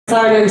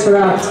Sorry to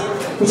interrupt.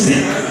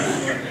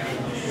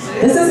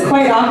 This is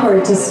quite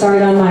awkward to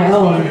start on my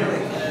own.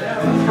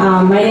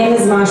 My name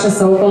is Masha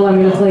Sokol. I'm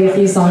going to play a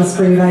few songs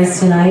for you guys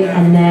tonight,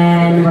 and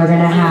then we're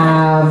going to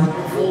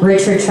have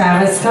Richard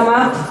Travis come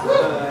up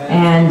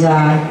and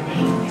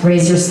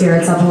raise your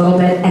spirits up a little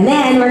bit. And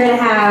then we're going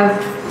to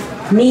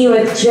have me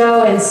with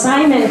Joe and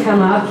Simon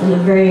come up in a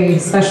very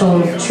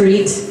special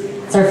treat.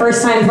 It's our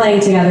first time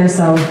playing together,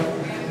 so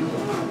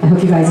I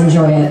hope you guys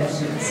enjoy it.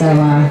 So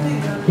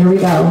here we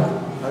go.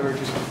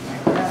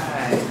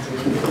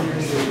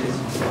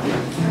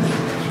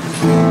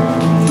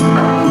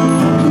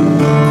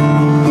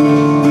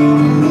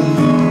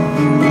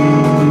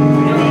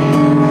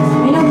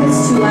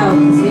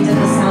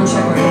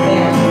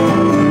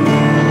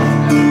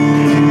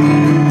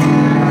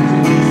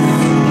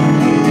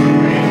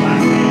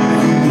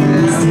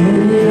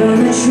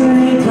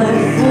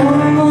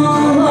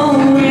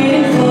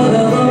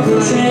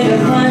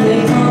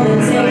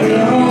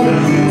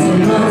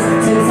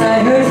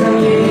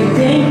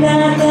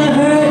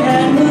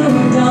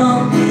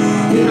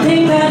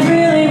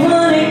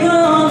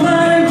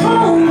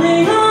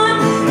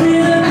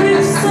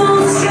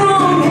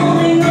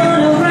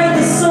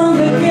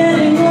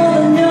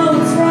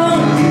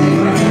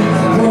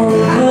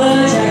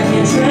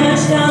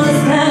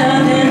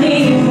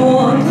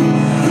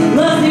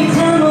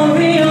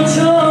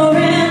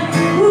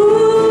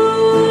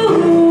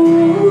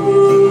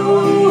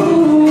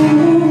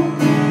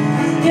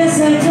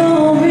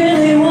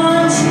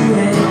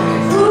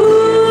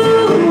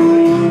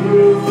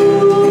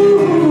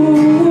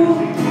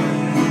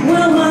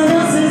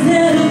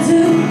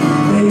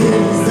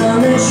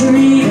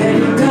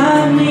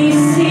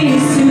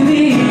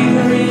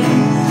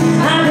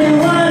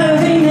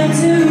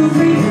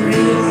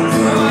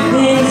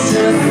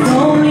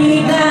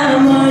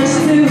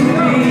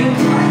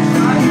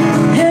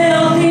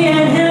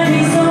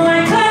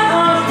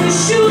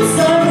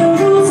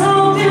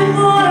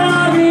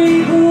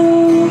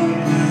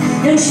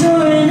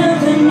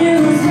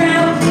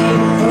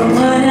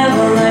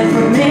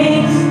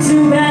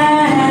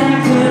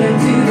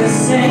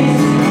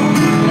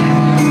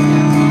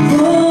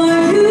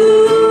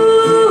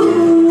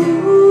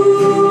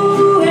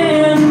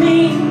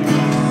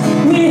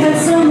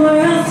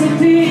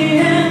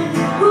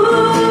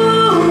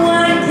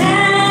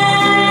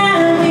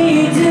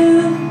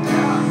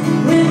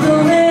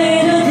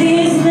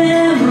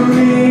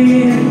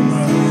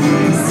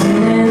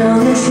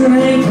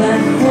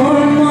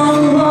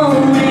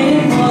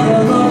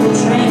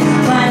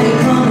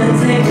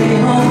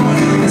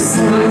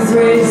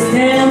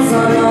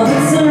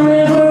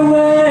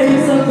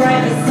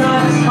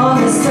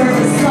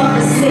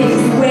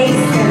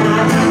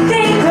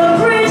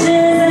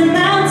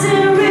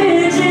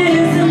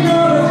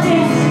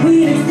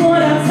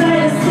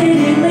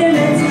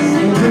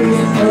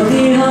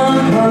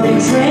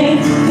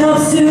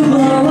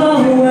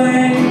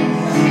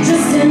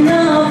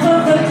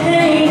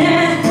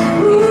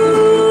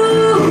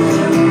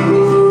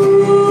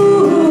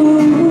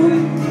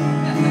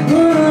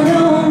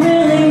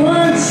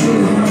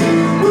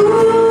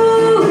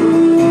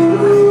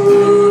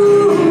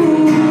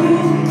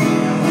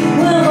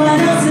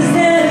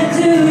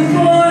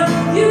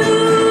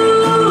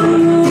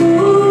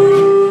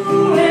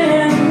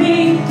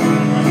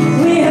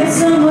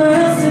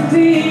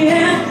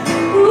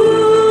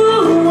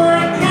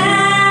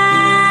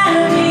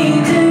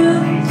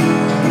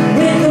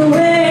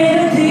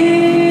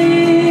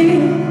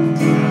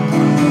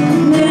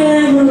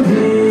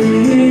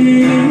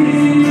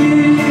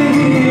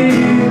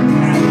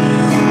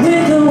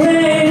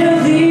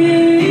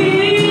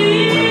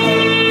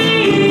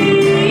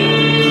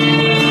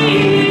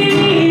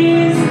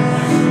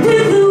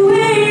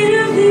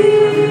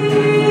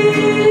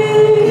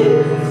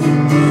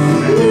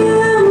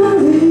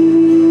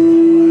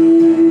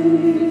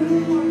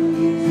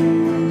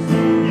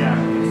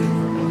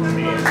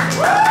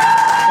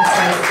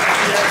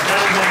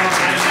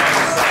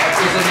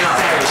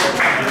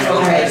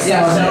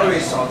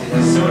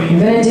 I'm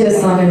going to do a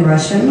song in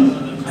Russian.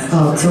 It's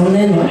called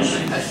 "Темная ночь."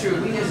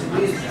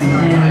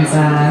 And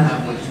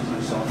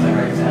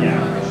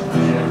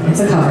it's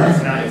a cover.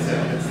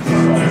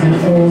 It's an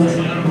old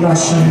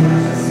Russian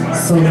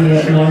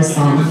Soviet war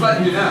song.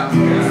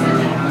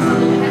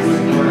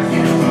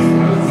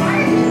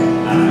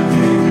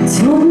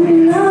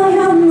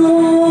 Темная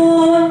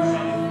ночь,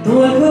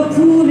 только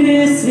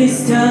пули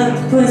свистят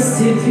по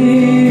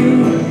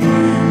степи,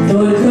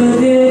 только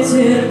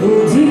ветер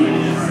гудит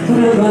в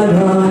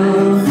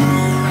проводах,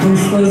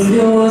 тускло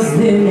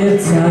звезды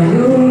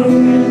мерцают.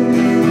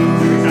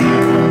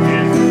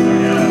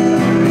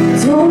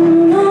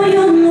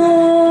 Темная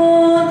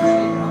ночь,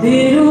 ты,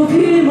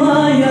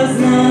 любимая,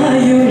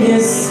 знаю, не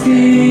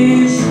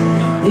спишь,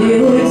 и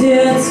у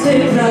детской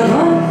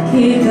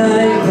кроватки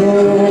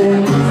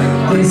тайком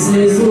ты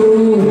слезу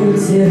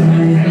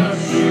утираешь.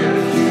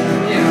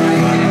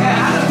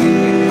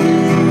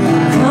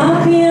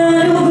 Как я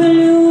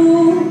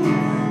люблю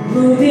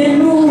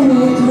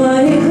глубину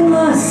твоих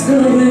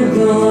ласковых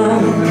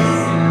глаз.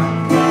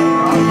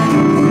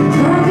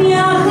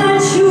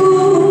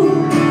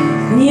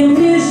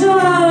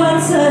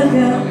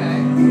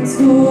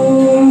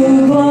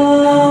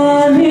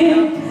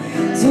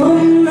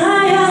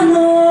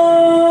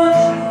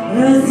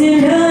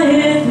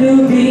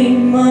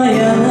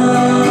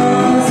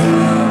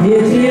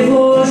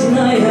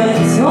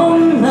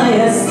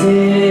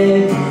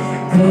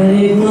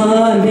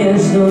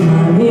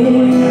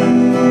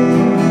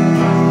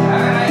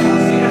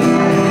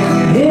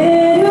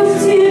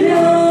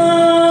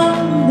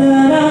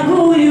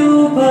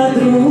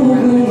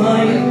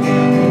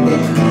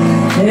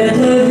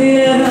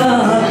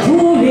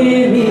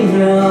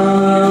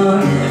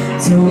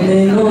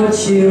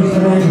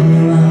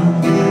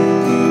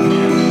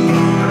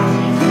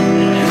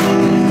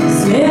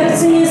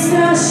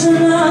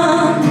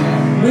 страшно,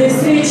 мы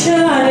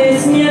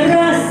встречались не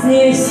раз,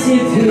 не в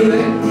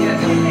степи.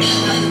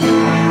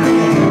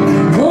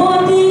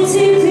 Вот и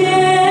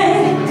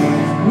теперь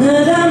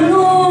надо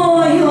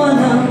мною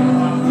она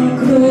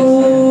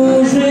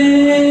кружится,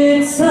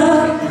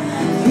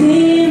 и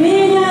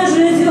меня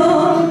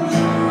ждет,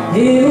 и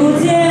у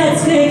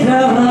детской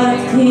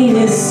кроватки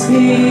не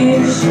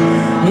спишь,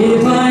 и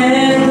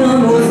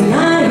поэтому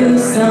знаю,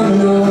 со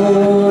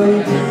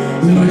мной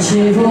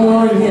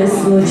ничего не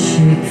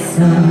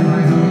случится.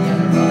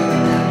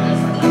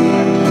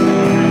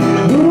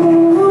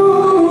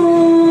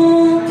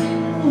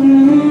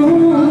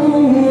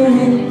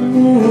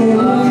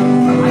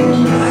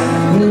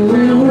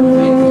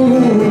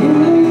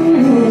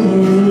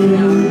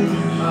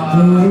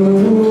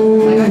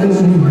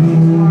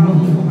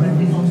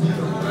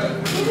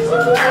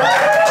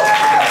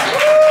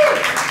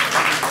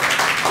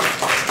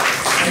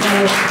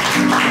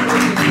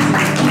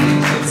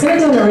 It's going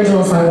to do an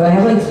original song that I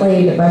haven't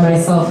played by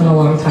myself in a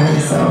long time,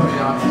 so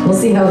we'll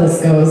see how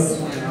this goes.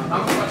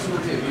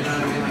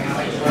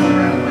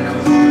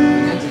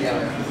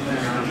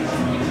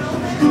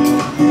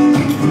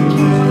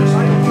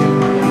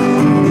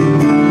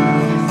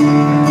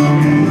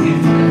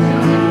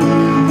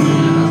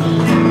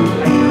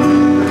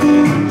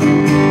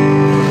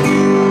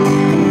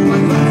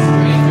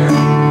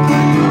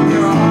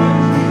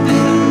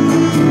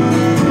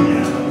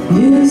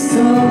 You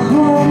saw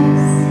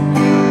horse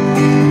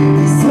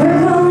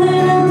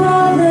circling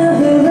above the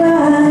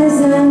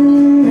horizon,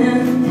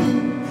 and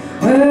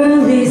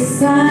early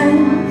sign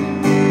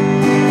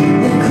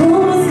the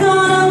cold was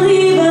gonna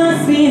leave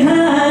us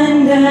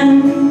behind.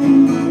 And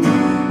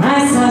I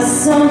saw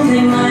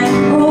something like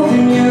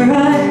open your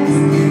eyes,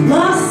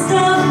 lost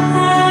up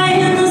high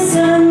in the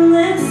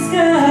sunlit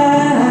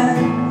sky.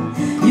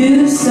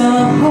 You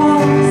saw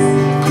horse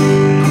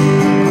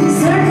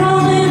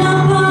circling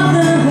above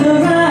the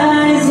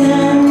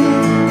horizon.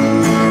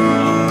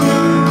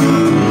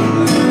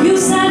 You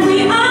said we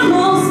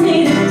almost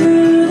made it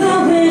through the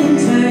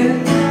winter.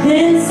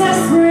 Insect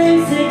spring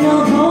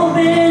signaled hope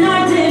in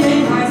our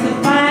dimming hearts. The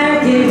fire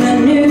gave a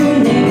new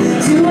name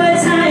to a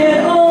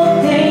tired old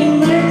pain,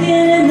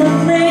 lurking in the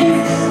flames,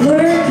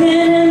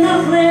 lurking in the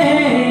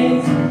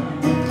flames.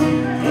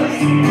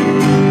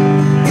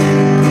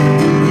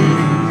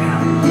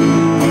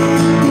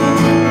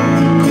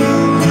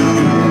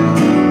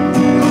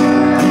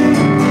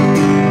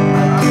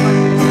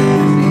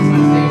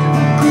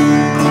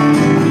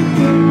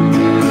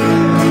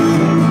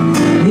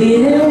 The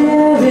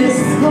air is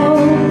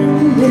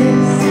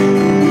coldest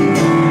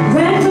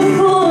right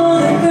before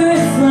the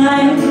first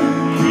light.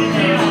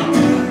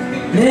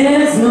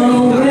 There's no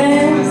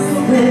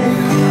respite,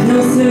 no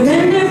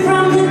surrender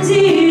from the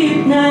deep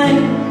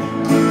night.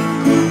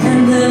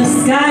 And the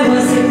sky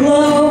was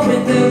aglow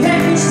with the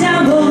wreckage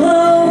down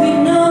below. We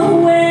know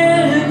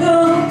where to go,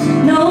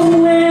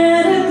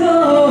 nowhere to go.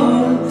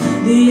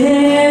 The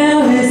air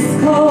is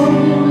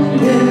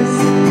coldest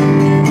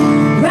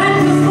right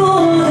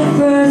before the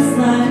first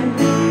light.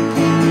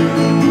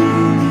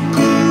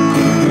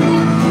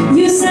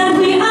 You said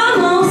we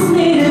almost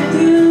made it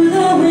through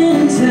the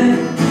winter.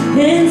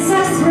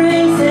 Insect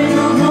spring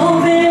signaled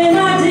hope in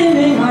our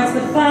dimming hearts.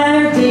 The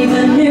fire gave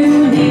a new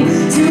name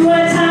to a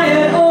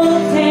tired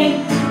old pain,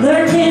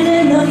 lurking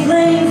in the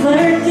flames,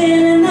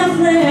 lurking in the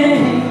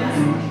flames.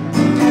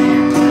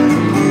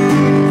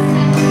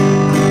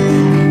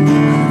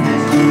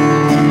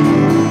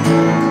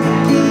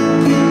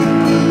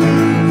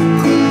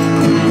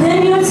 Then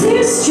your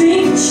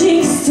tear-streaked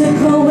cheeks took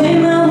away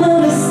my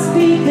will to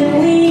speak, and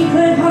we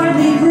could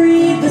hardly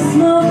breathe. The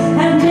smoke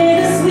had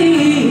made us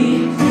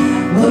weak.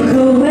 Look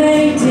away,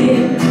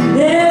 dear,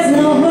 there's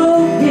no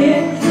hope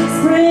here.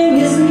 Spring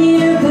is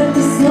near, but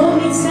the smoke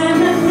needs time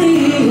to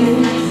clear.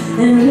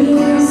 And we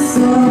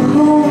saw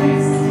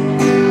horse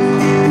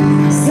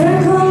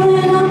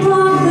circling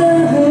above the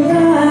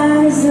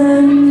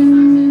horizon.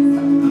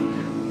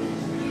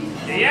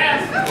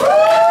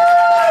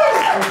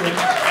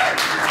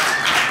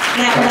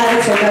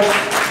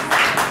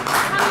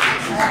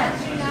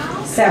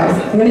 So,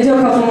 I'm going to do a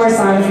couple more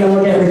songs and then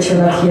we'll get Richard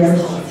up here.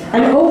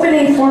 I'm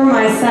opening for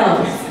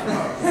myself.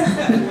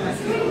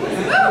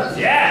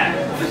 Yeah.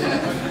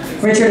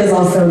 Richard is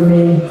also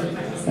me.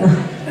 So.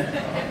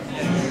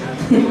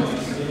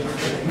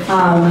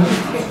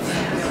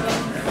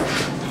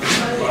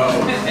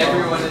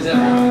 Everyone is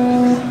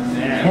everyone.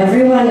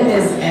 Everyone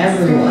is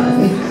everyone.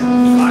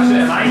 Masha,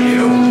 am I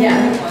you? Yeah.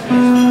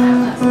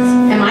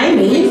 Am I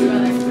me?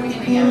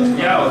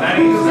 Yo, that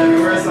Eagles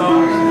Everywhere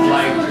song,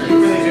 like, you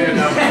really did it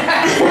up.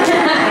 That's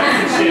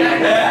the shit. I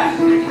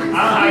don't know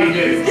how you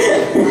did it.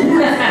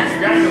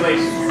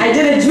 Congratulations. I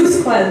did a juice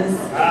cleanse.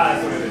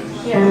 That's what it is.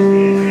 Yeah.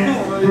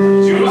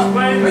 Juice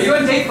cleanse? Are you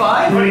on day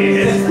 5? What are you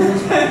hitting?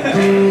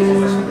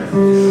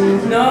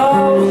 No.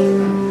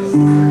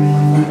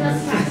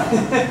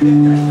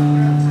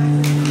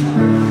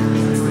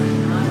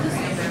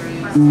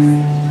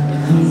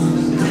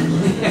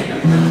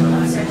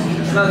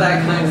 It's not that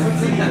kind of.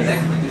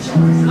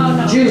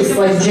 Juice,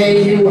 like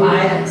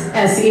Juice.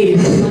 SE.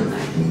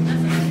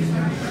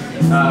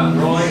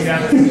 Rolling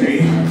down the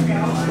street,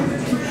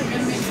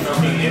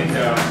 smoking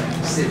Indo,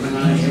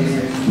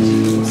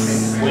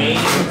 Wayne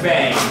and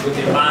Bang, with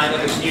your mind on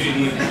the beauty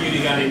and the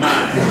beauty on your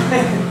mind.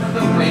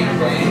 Wayne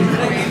Bang.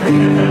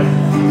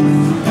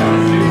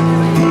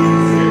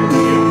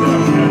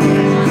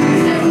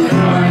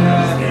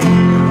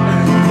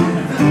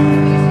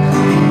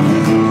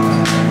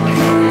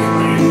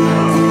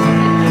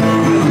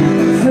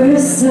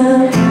 First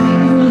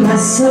time I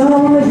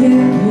saw you,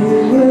 you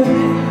were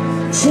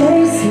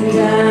chasing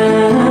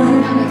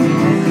down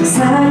a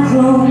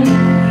cyclone,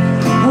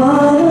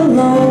 all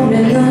alone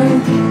in the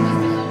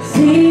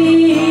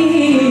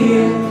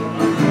field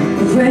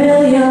of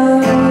rail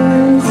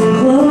yards and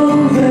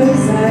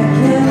clovers. I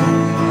kept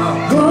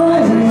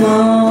going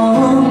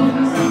on,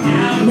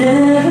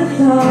 never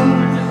thought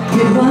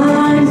you'd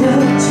wind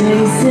up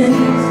chasing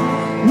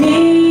me.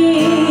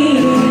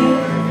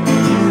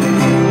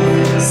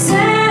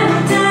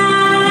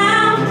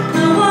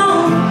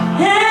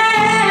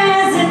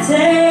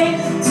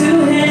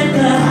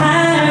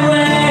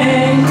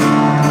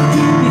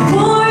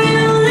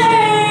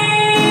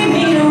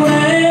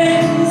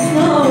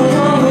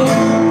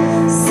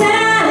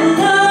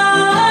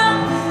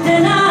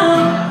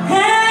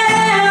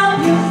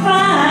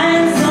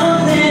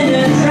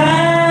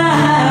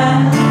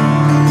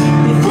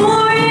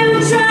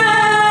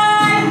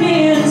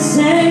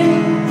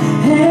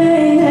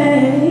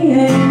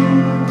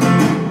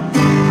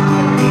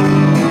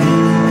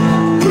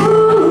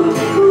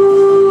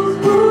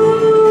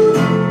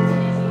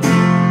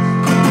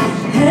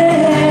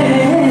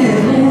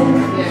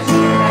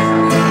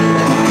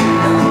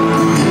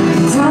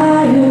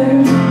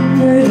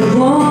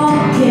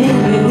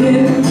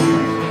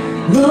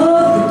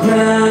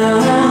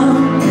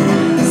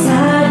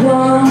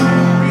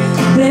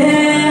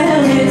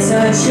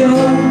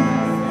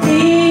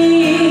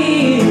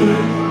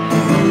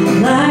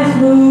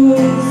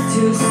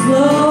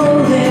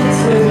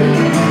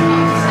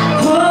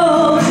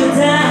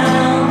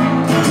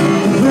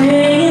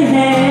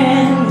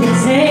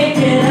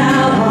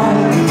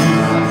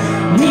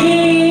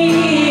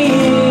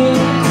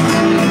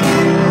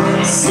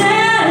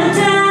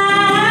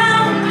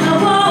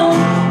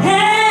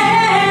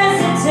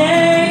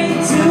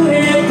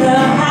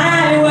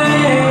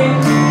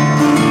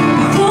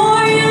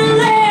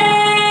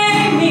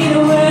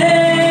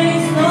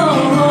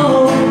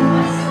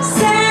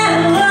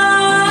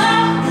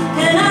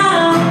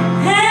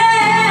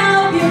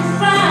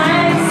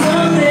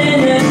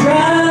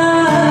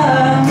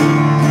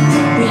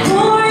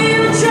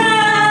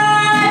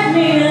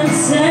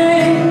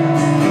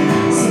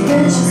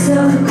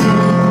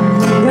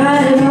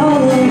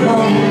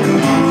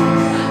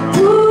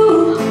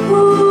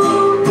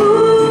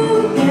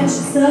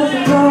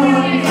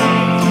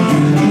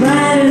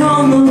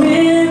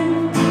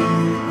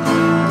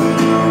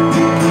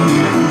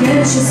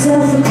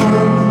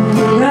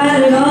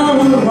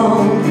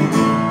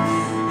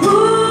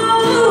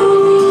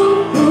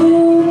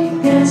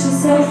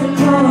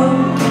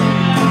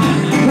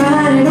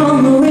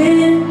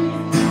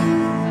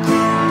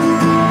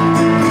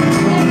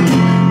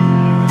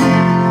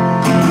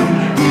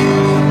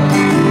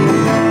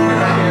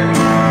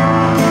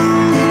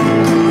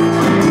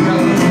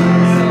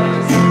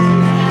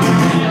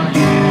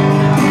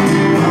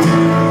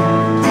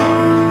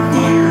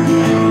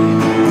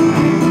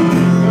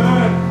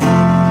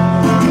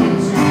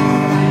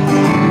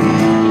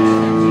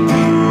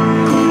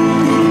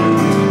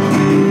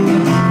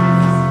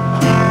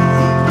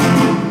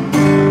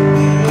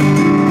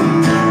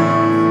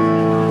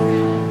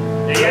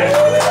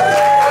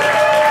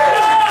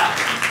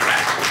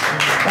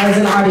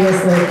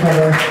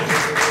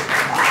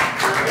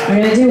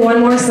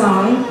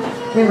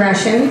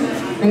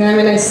 And then I'm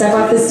going to step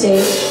off the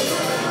stage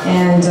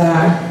and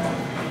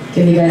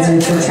give you guys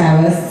Richard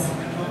Travis.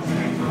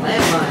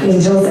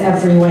 Angels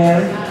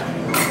Everywhere.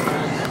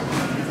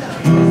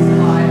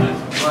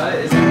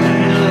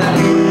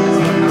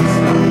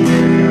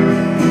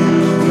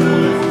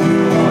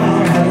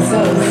 How this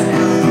goes.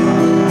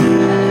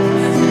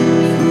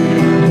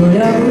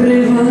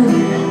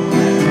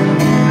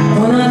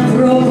 Понад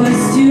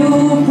пропастью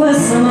по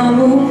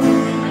самому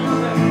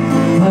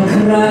по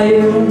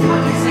краю.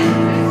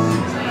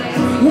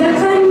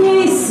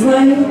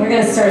 We're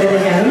going to start it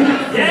again.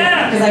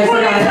 Yeah! Because I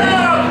forgot it.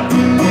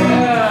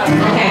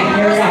 Okay,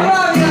 here we go.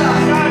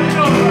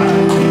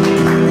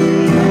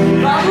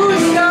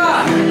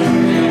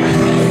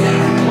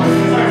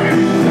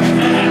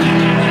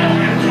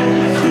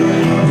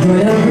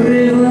 Вдоль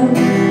обрыва,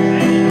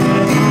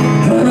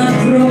 понад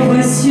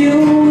пропастью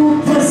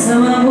по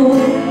самому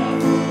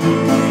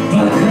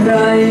по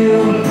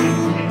краю.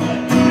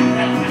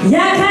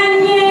 Я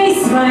коней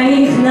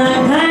своих на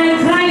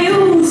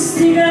краю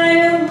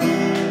стигаю,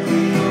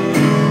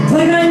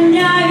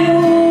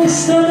 погоняю,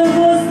 что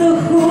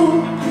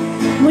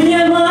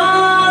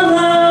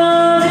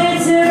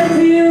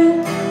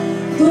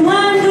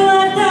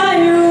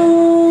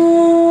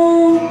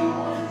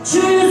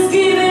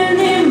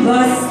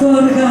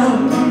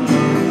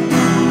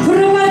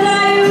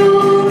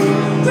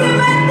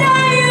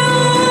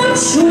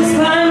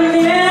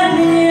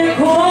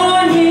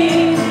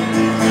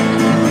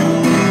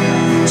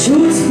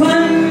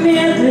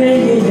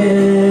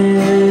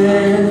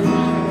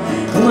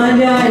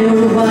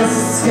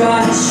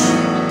прочь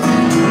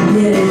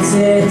не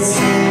лететь.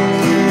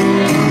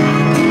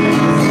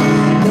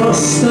 Но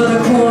что-то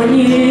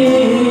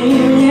кони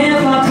мне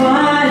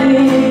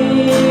попались,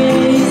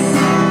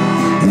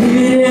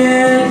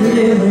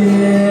 приветливые,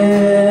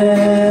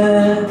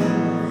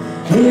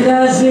 и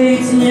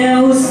дожить не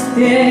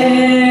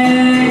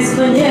успеть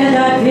мне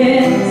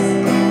допеть,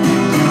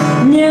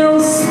 не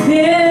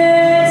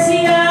успеть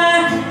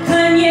я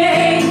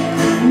коней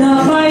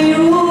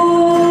напою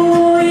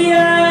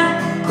я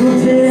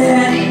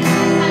куплет,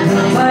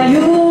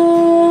 напою,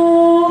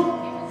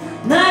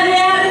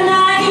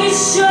 наверное,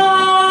 еще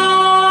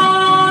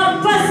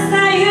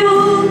постою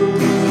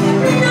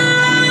на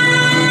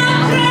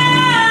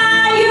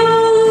краю.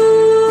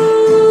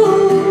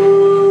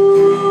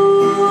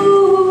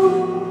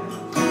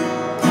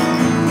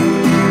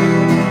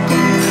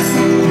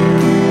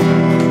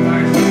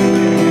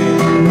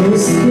 Не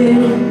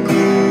успел,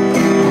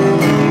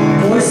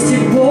 гости к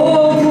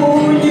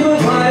Богу не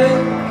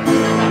бывают,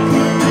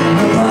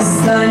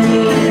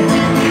 опозданий.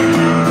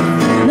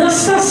 Но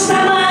что ж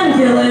там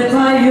ангелы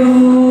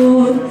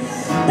поют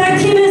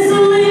такими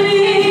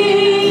злыми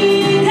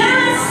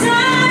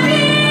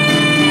голосами?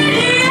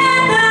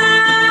 Лето,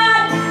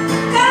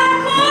 как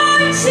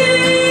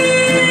мальчик,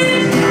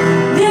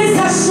 весь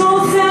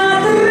зашелся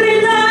от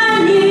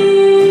рыданий.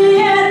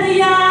 Это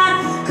я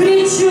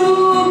кричу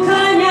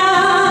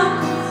коням,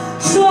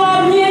 чтоб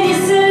мне не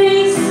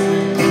слить.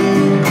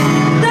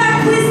 Так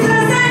быстро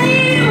за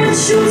ним,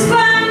 чуть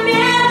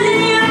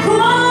помедленнее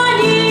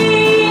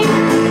кони,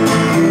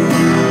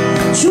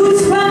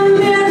 чуть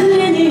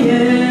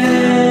помедленнее.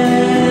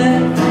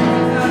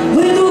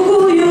 Вы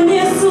другую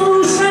не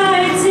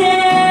слушайте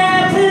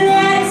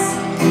плеть.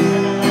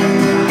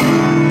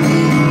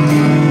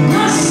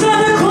 Но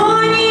что-то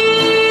кони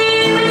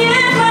мне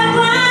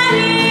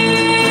попались,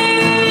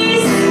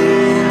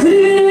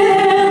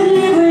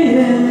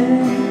 приветливые,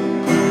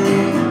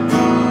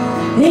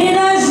 и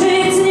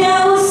дожить не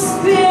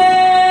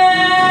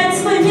успеть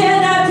мне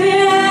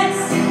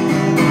допеть,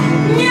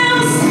 не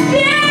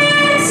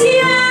успеть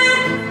я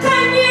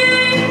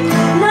коней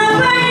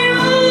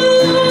напою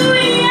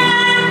я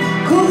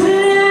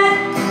куплет,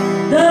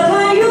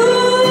 допою,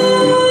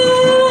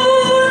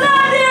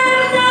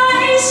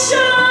 наверное,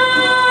 еще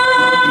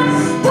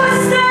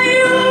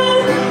постою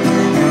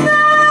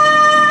на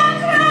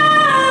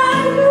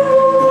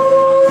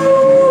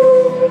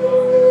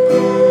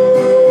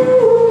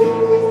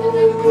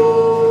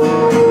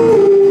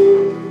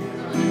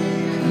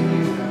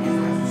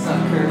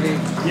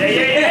Yeah,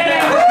 yeah,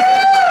 yeah!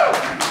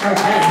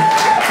 Okay,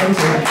 thank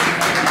you.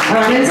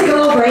 I'm going to take a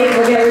little break.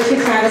 We'll get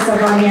Richard Travis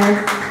up on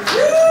here.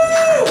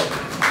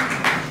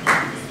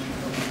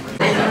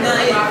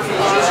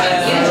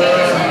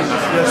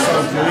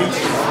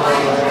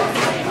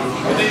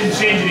 But they didn't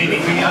change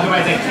anything,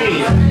 otherwise I'd kill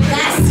you.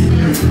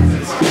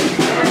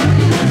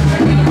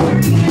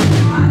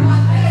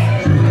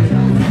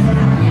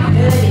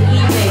 Good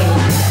evening.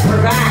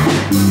 We're back.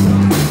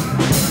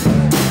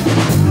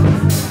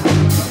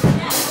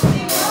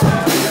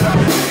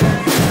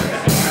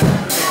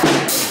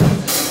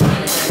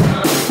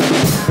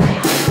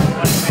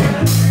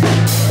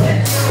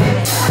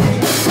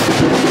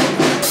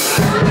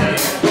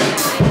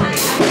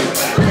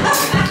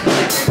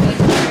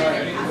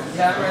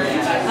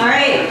 All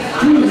right.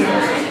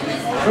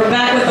 We're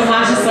back with the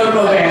Masha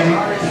Sokol band.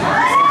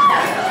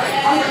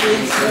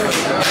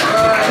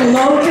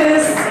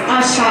 Locust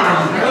Asham.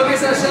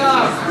 Locust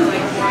Asham.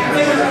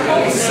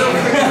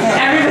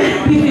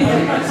 Everybody.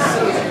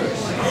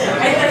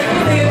 I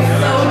think it's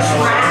so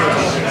trash.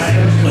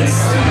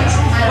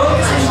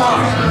 Locust Asham.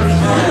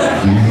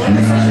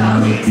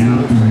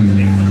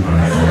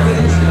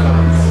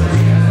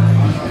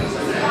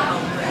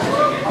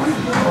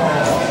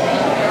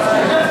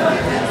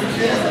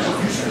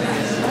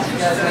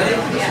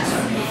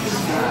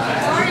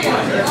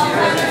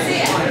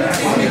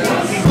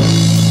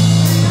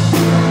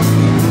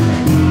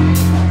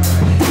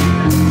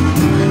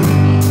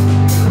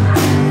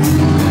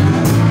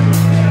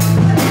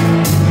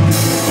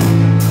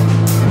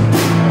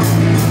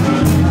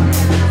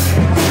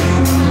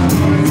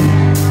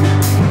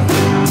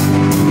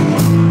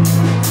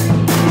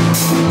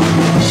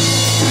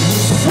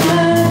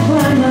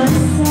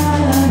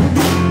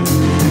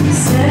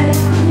 Set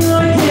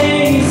your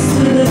gaze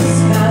to the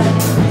sky.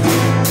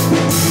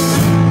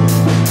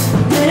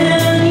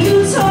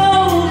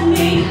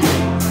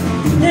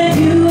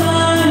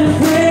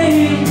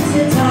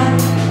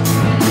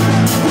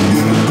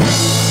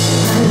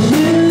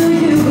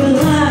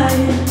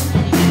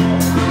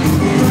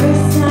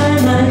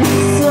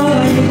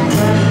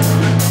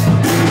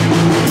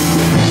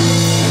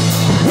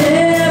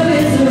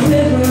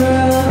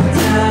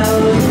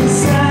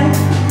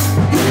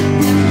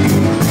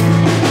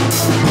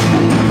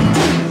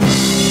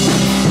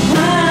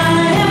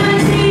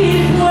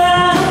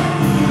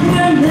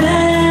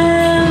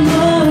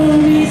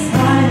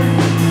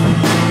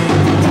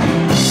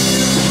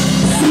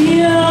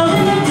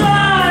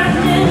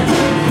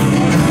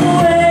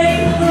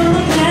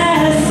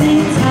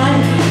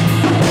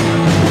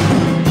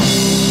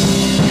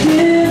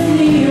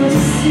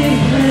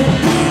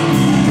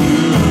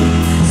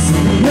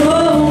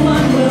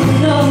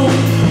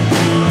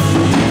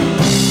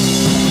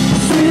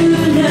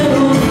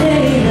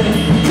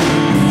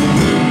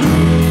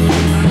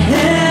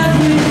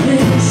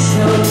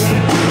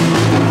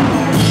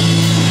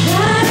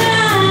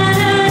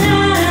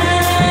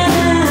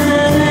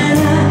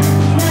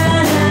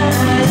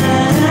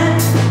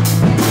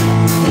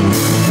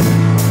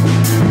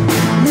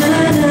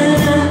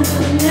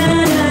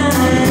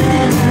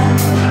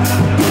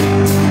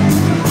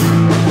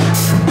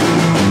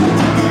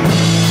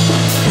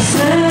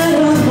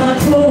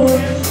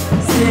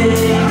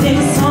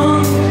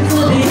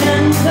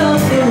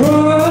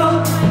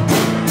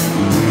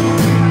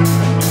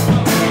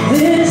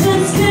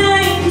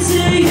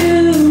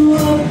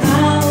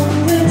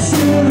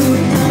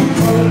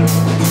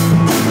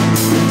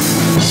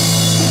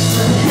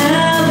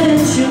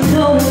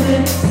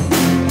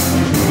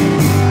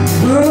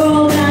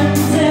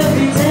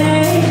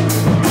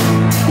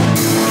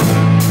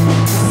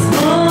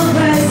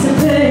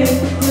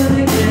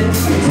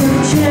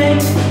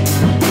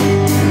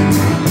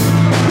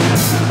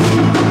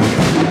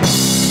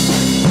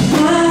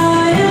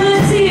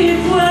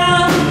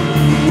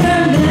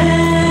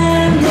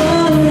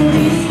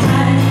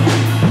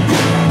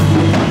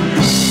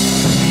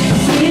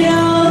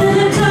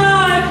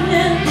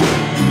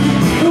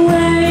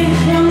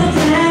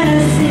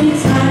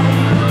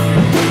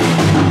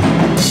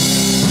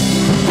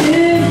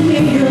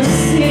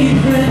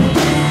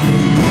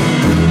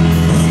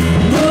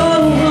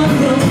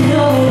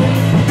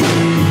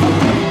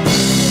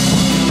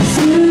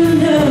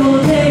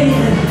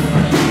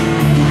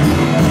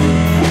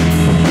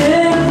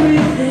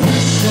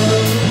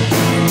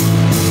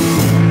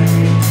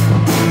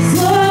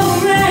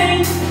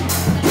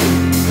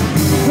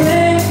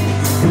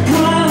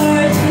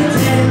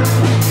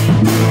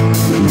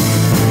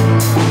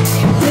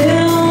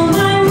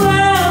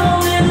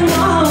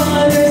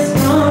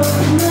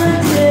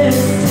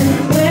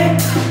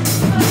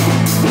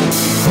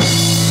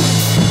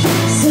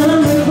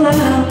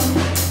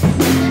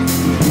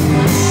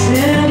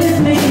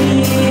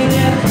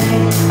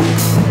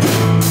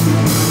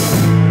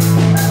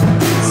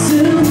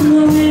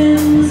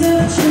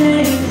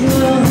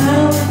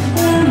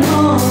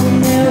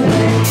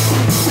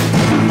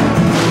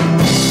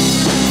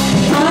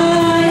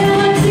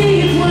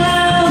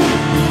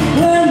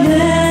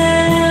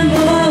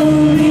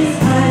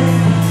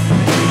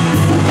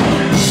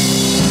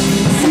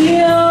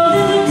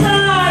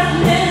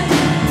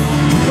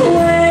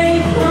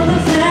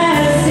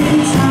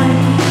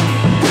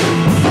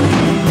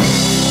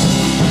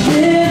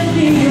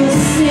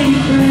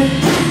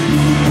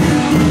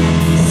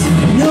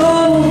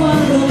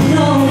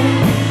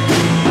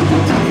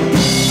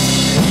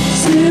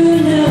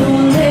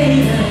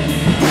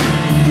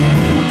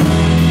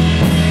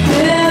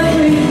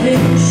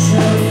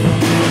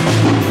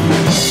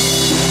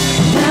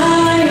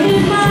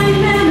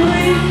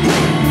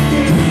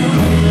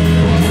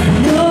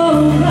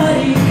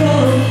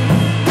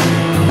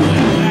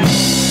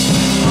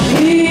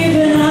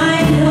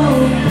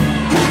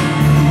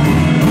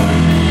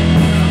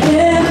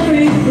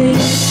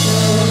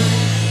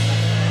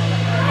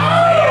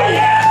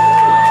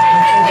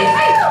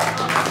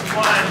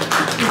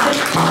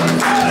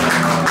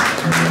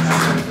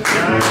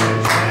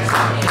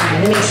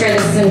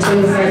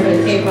 tunes that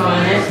put paper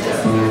on it.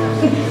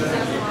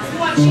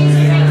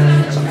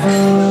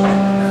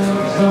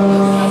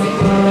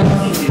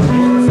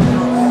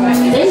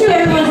 Thank you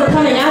everyone for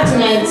coming out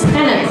tonight. It's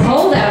kind of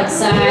cold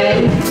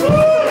outside.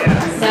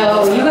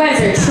 So you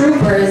guys are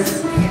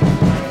troopers.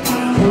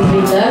 And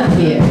we love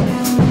you.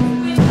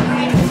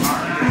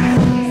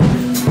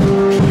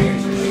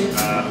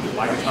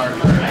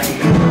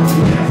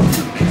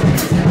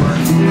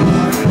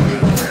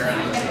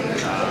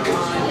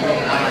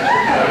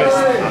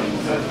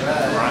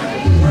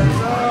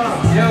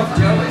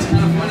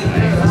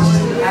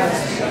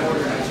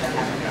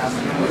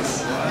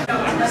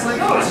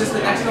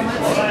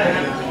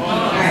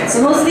 Alright,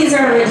 so most of these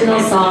are original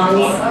songs.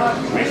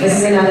 This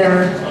is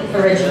another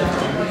original.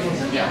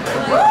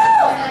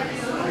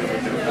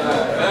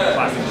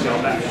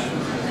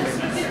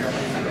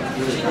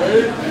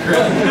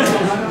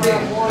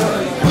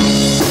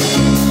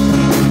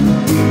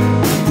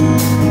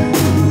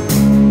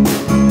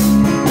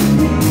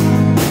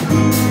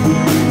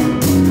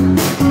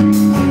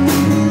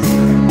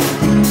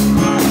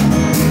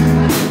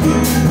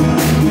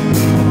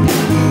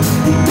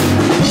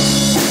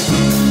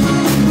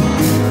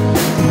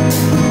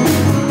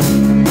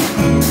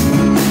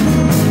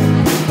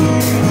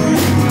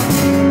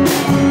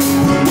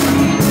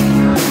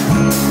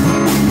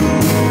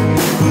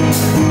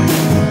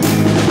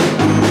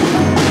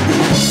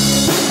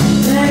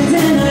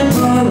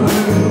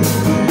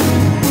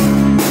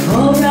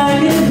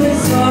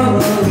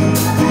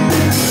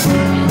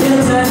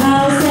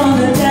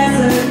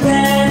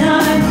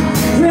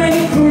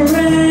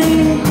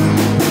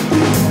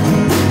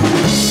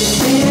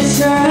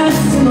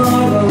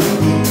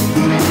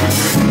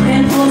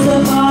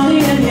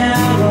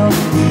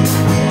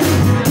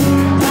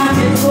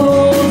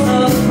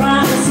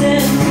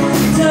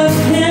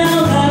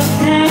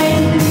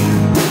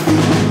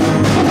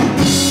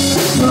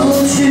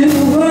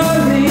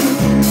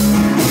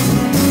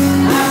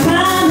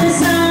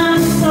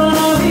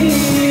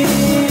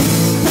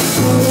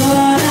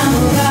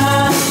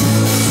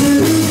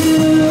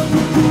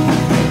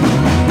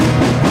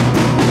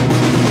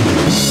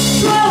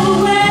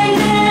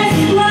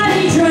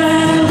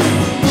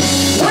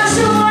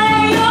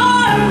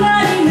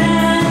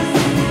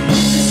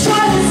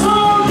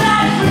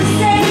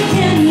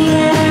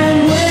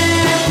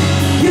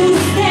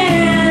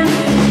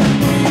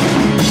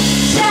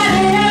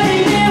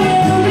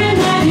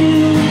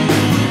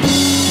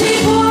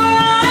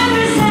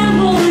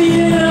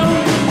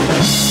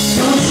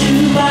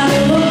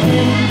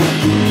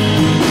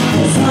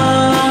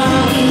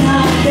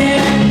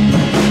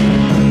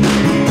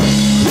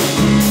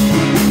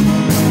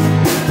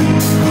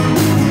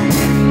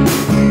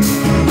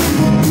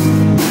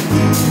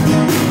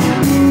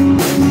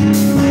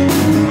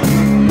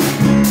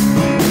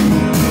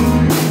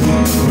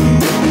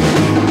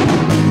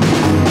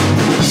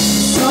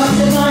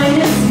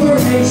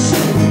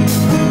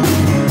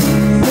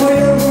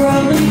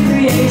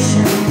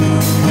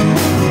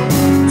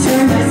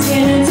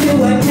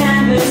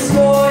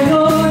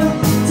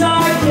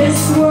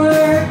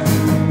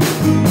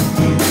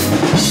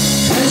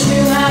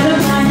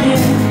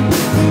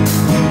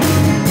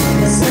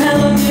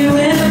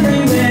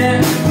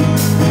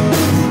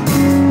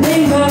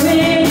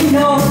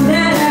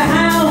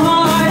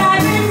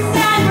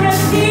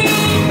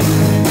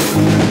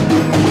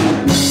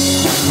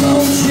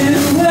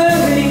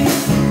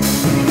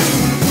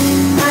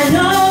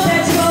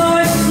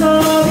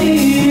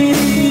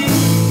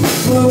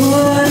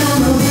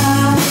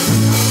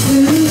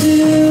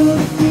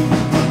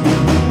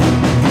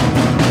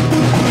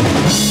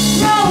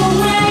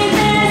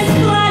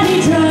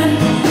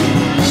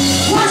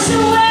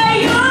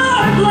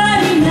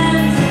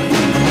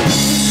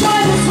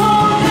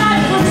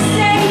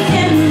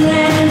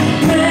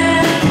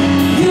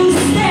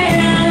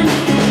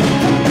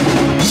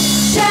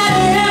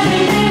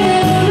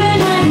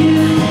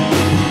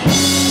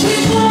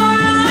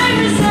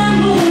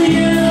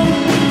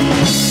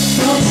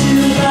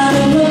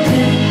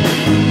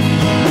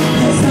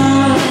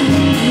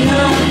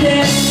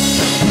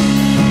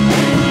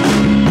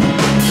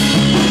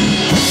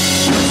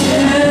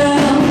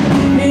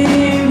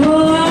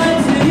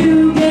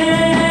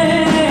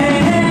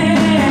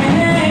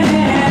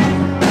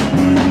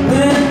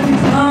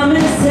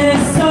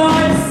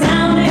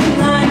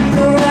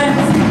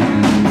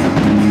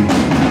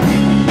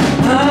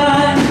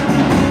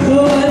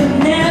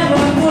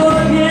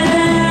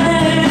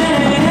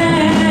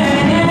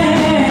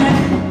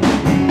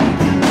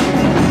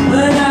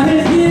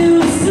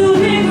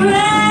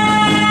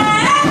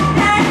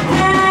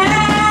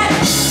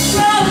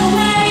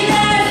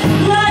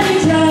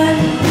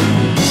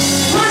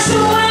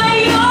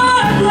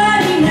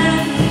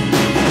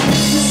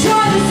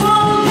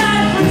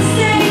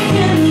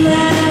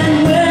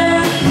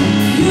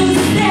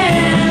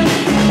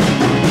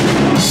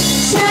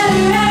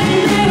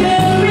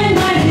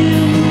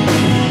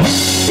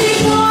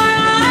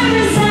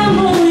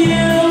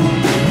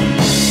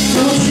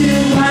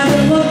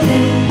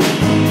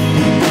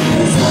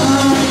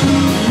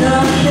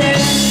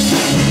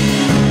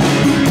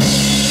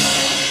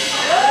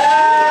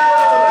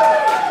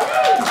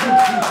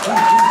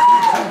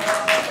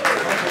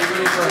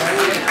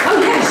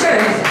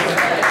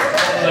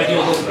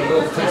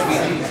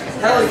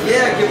 Hell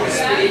yeah, give me a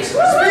speech.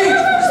 Speech!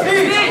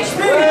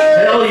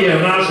 Hell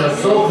yeah, Masha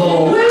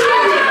Sokol.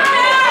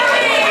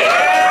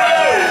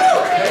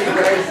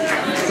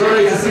 So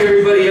nice to see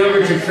everybody out.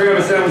 Richard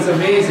Travis, that was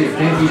amazing.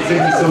 Thank you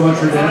so much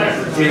for that.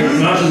 And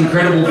Masha's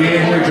incredible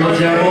band here,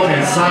 Giaimo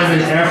and Simon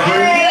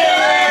Efrein.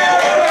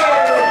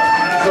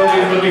 So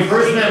when we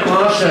first met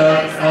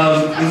Masha,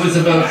 it was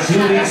about 2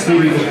 weeks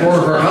maybe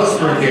before her house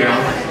burned down.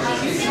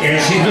 And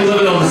she's been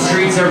living on the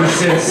streets ever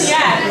since,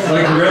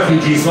 like a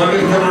refugee. So I'm going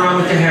to come around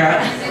with the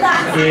hat.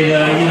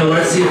 And, you know,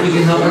 let's see if we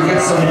can help her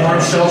get some warm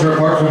shelter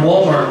apart from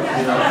Walmart.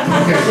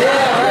 Okay.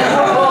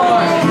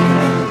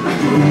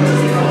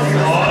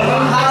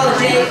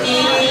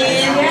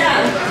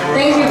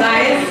 Thank you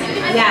guys.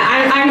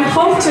 Yeah, I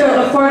hope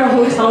to afford a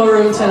hotel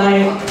room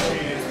tonight.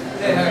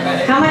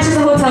 How much is a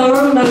hotel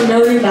room? About $1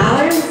 million?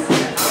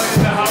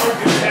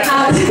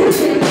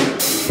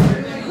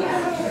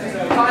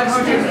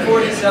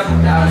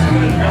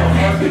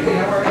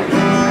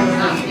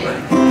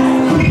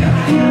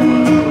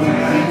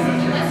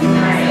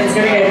 It's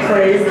gonna get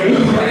crazy.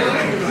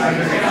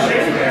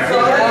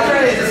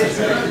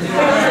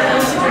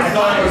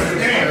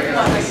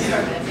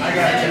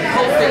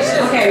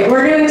 Okay,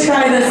 we're gonna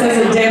try this as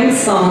a dance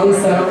song,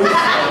 so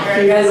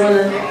you guys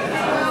wanna...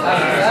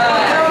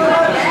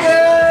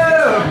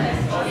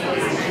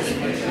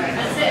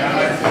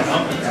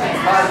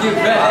 You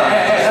bet.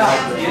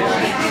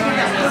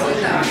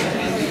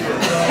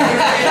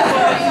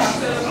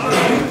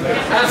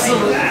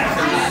 Absolutely.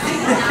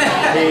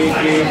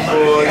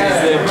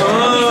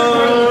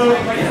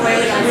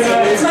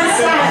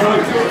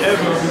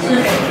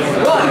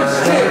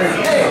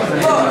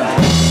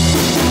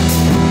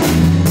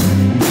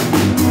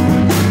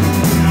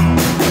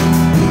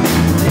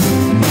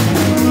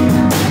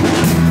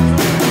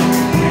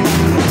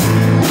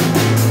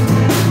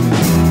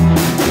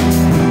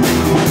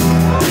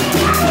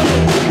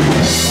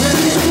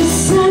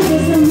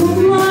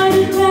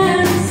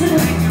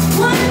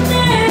 One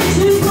day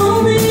to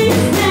only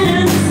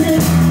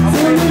dances,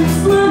 someone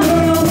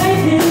slumber away.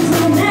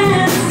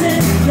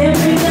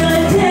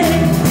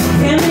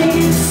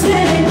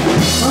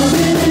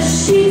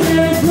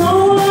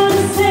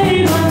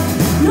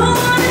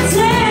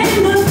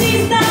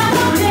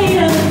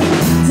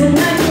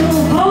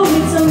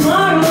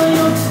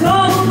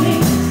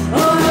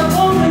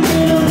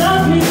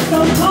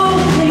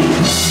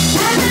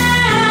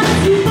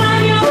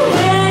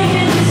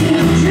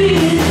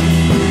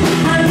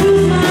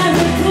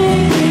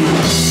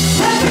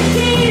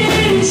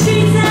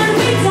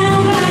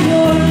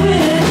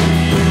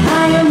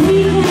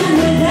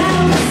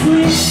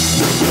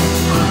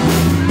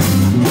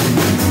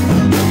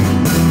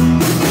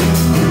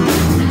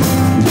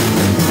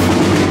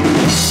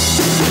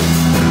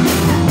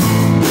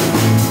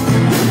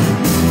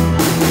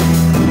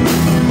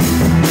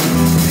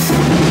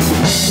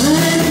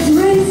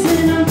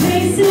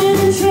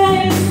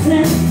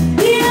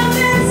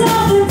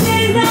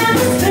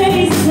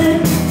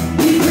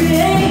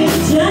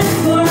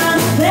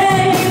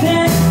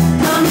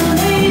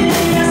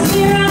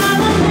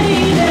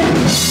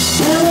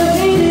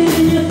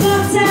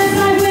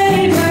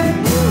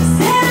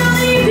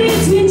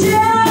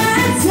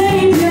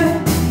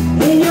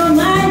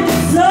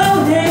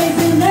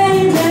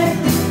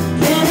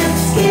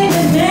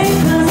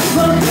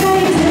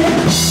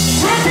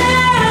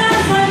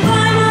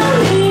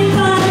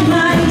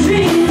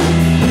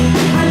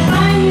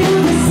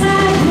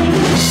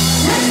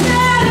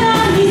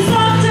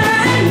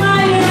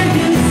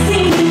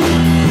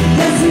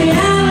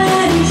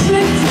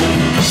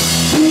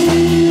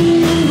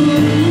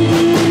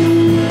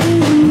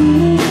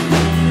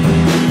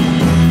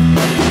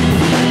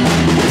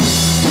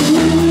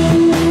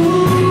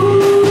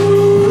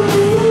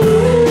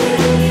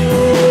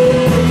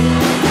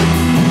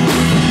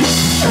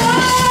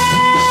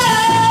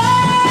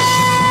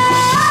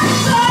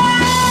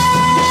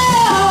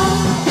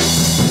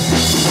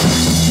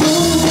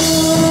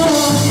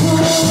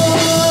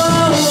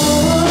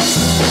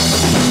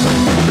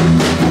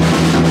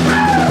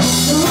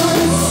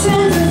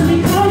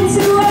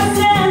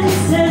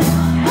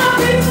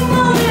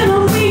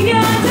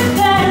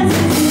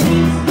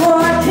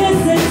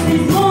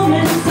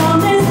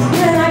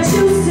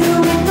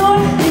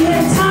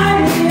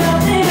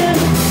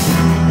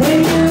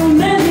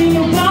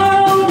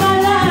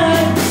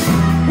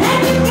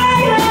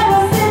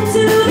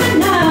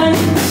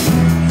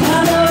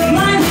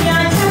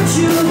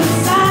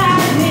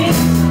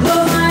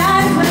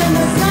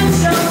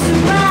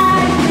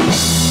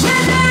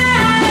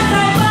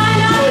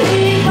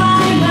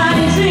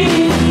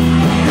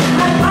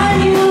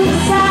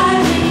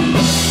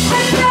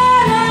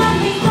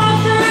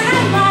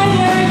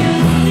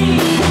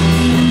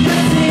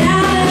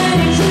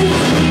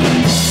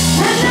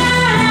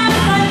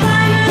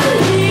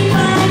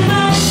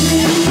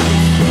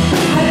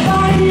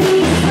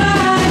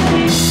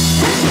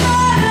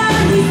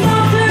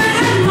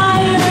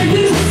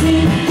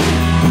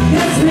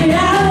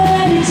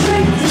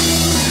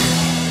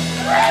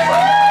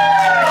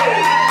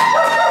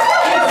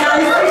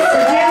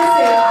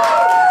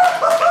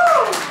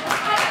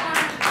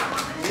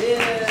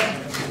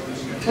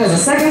 That's the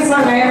second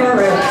song I ever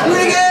wrote.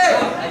 Bring it!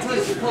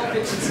 Say Pulp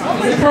Fiction.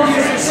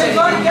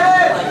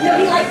 No,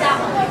 he liked that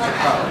one.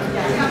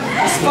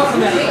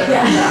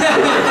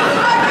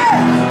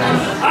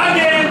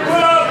 Again, put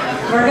up!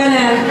 We're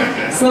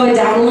gonna slow it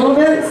down a little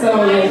bit,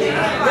 so like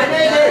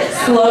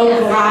slow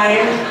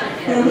glide.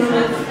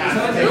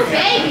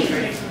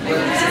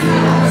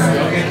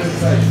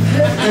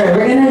 Alright,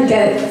 we're gonna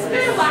get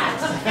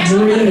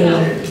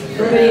dreamy.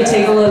 Everybody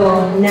take a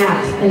little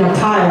nap in a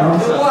pile.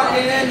 We're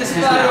walking in the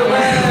spider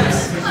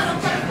webs.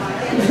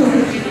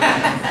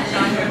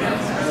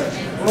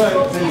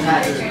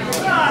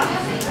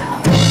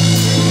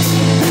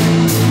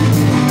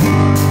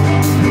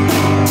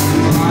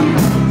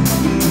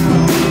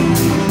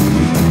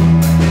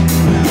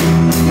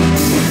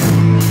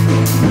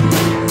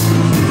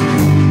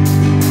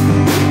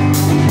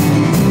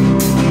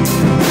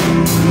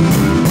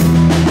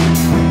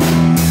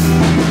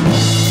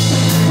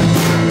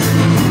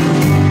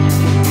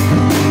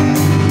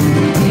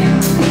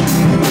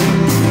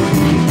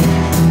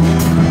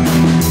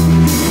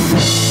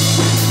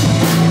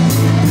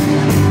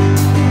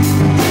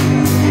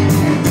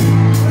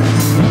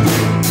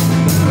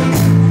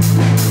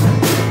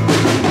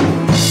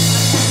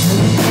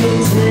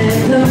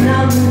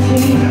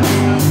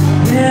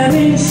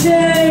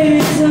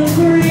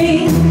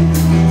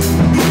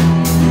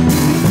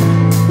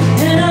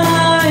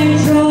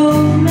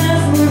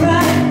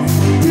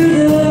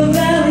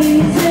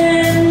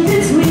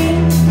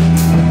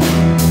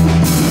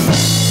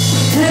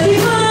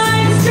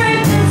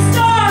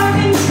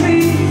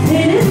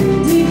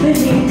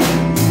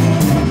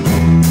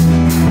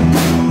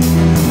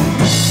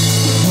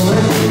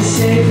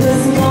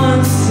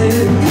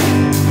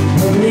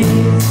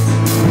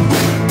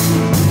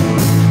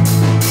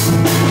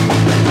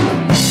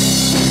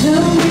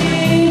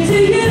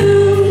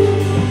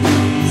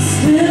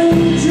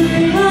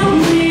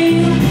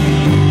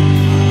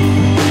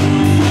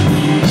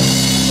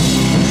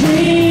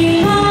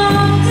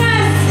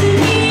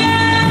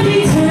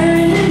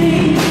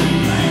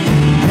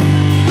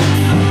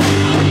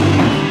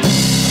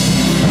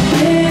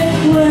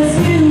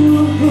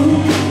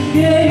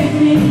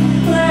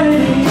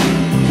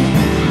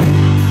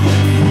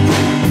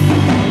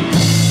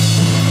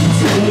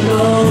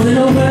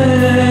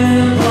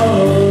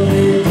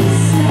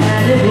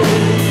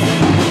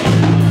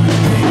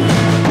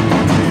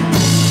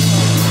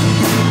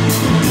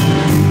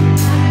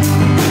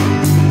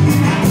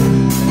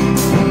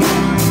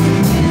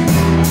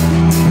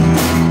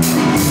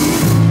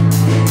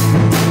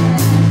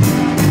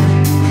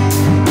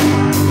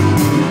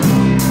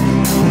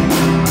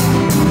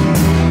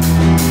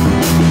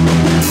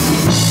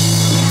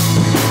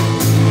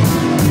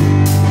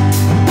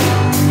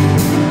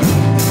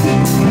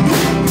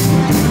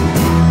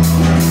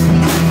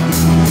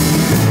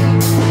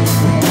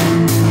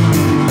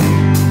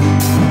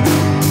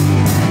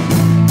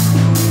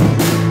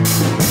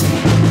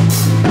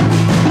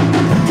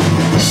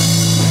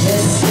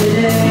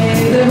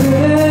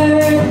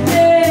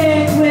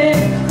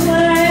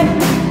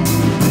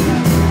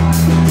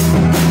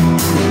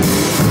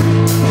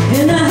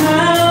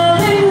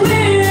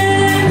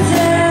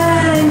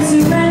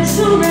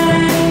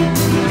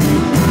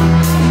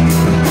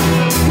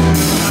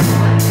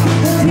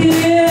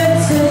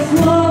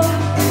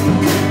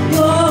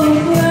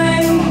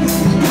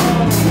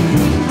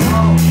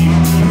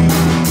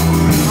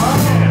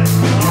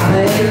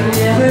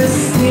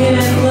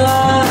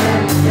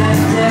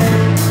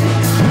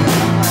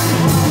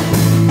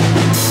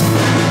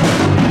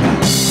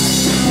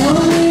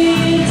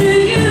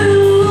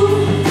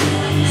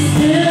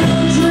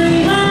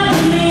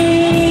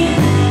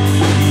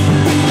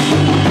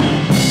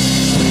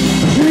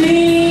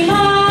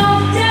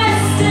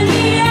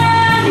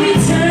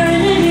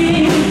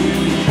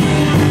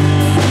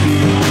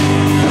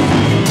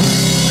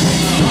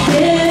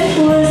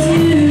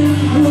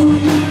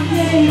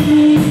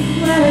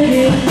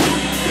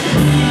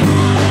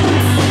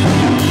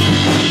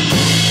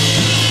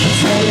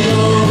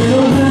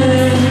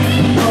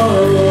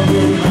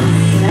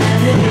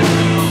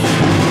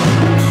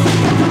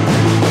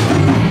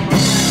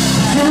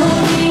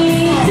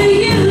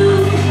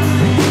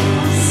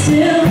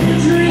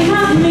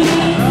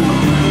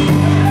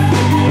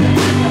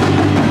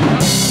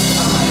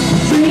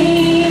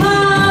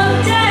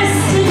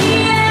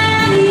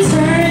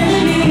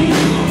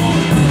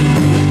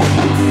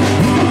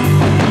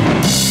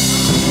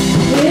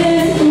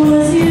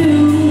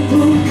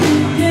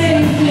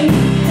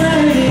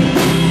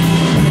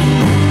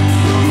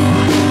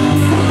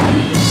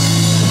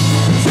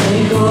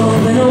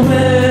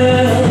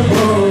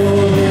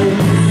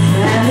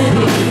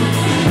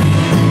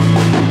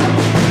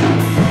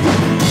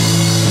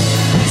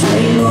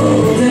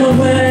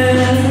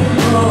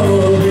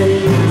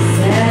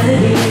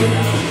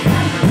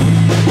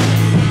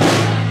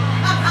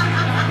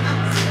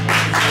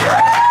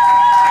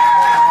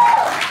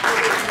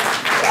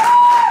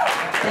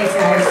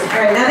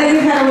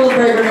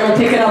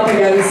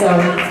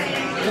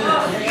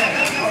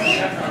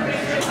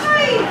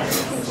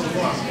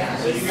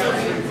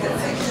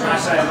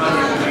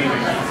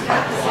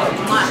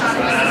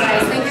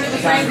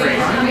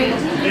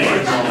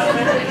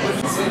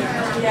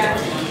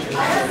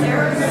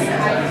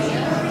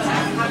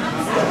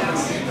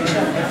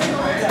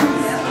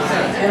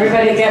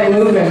 Everybody get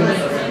moving.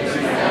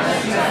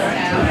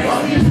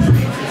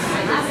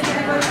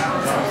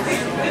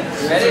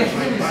 Ready?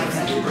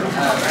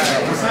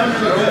 Sounds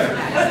really good.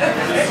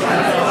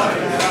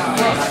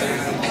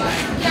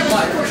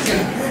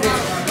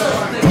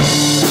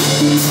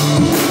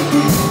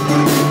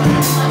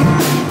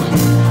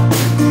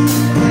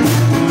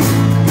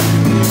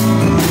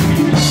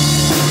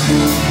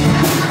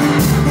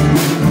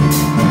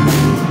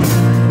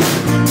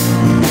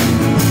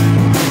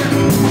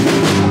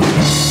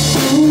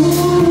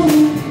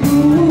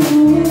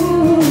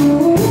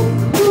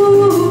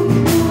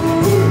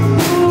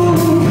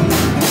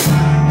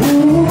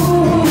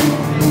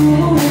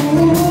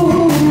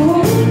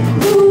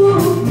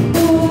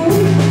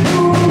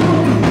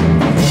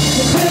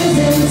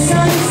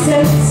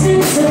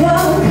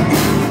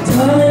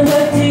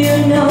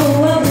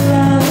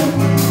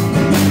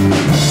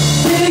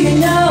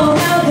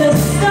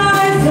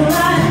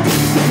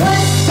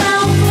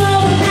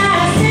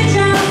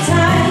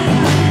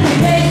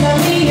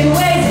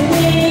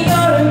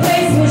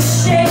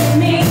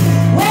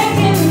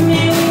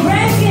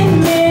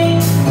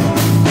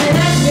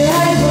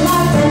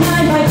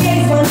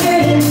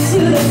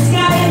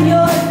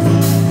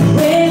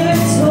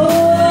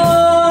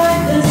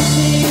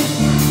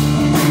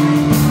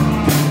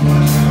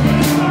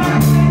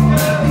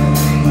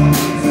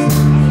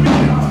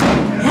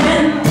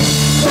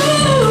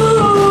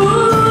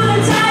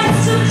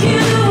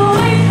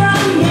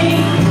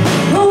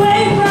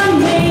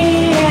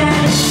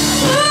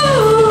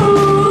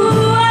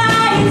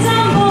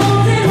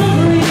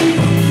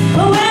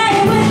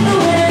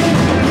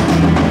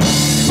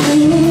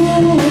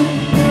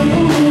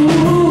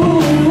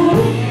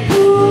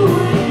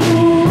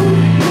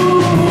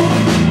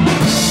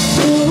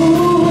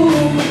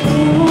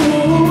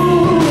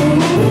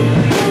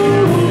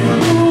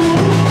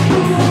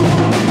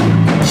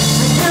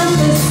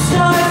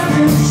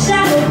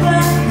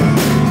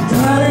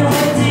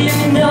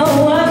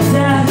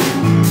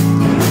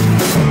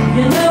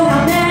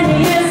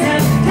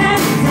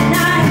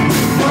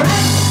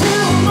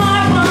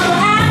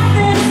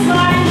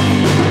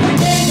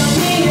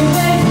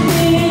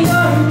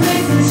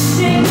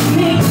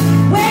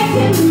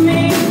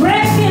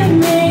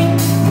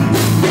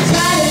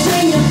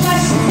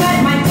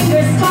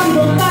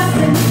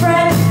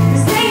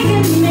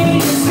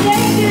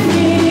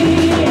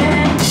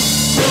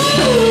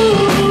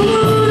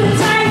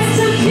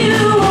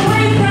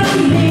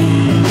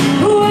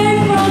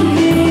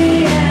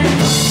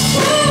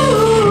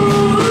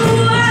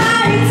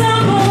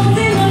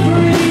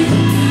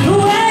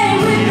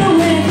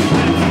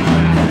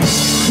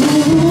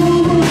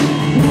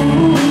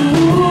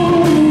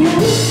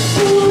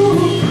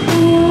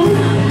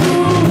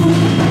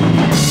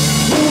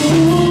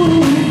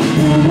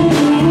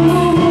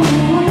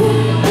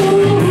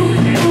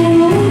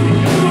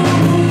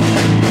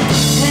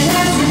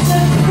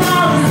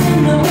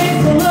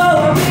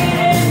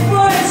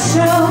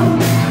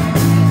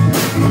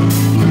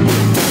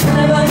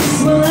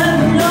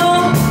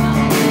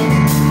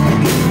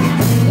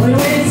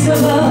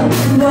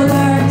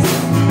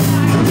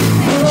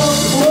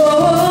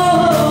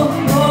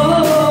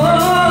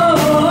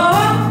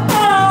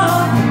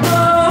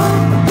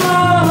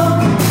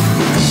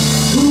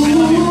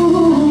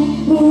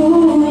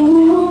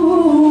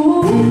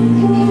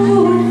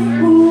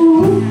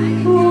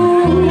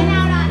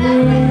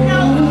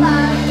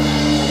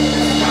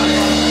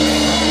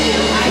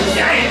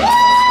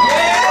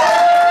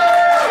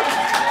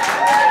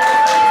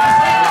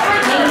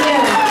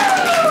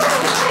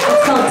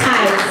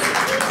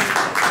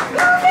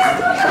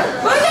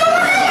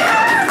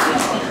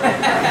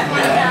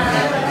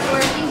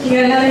 You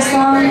got another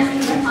song?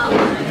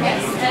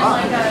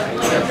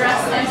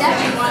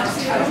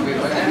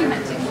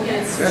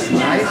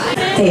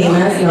 Taking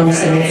us? No, I'm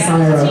just kidding. It's on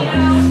the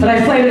road. But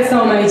I've played it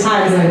so many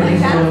times and I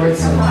don't know the words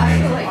to it.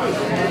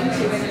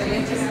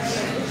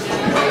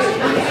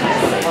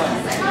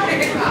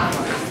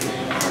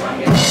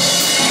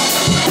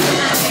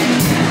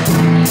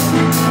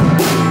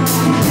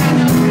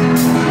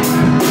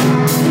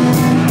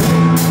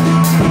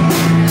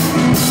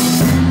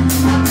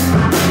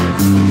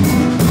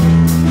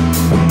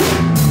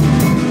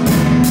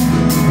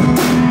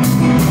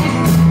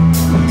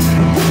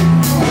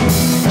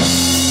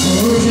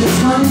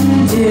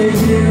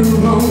 You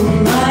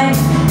won't like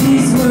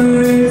these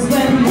words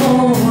when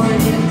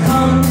morning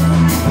comes.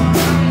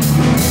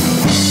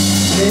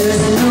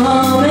 There's an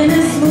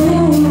ominous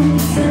moon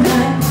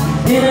tonight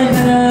in a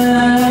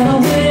battle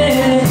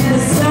with the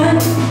sun.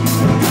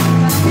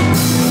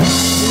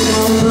 You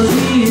don't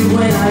believe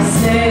when I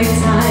say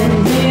time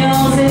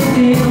heals, it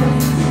feels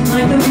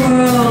like the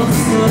world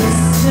stood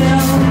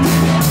still.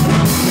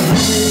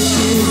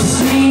 You've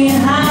seen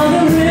how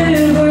the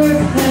river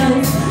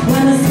fills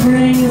when the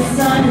spring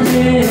sun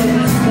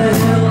hits the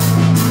hill.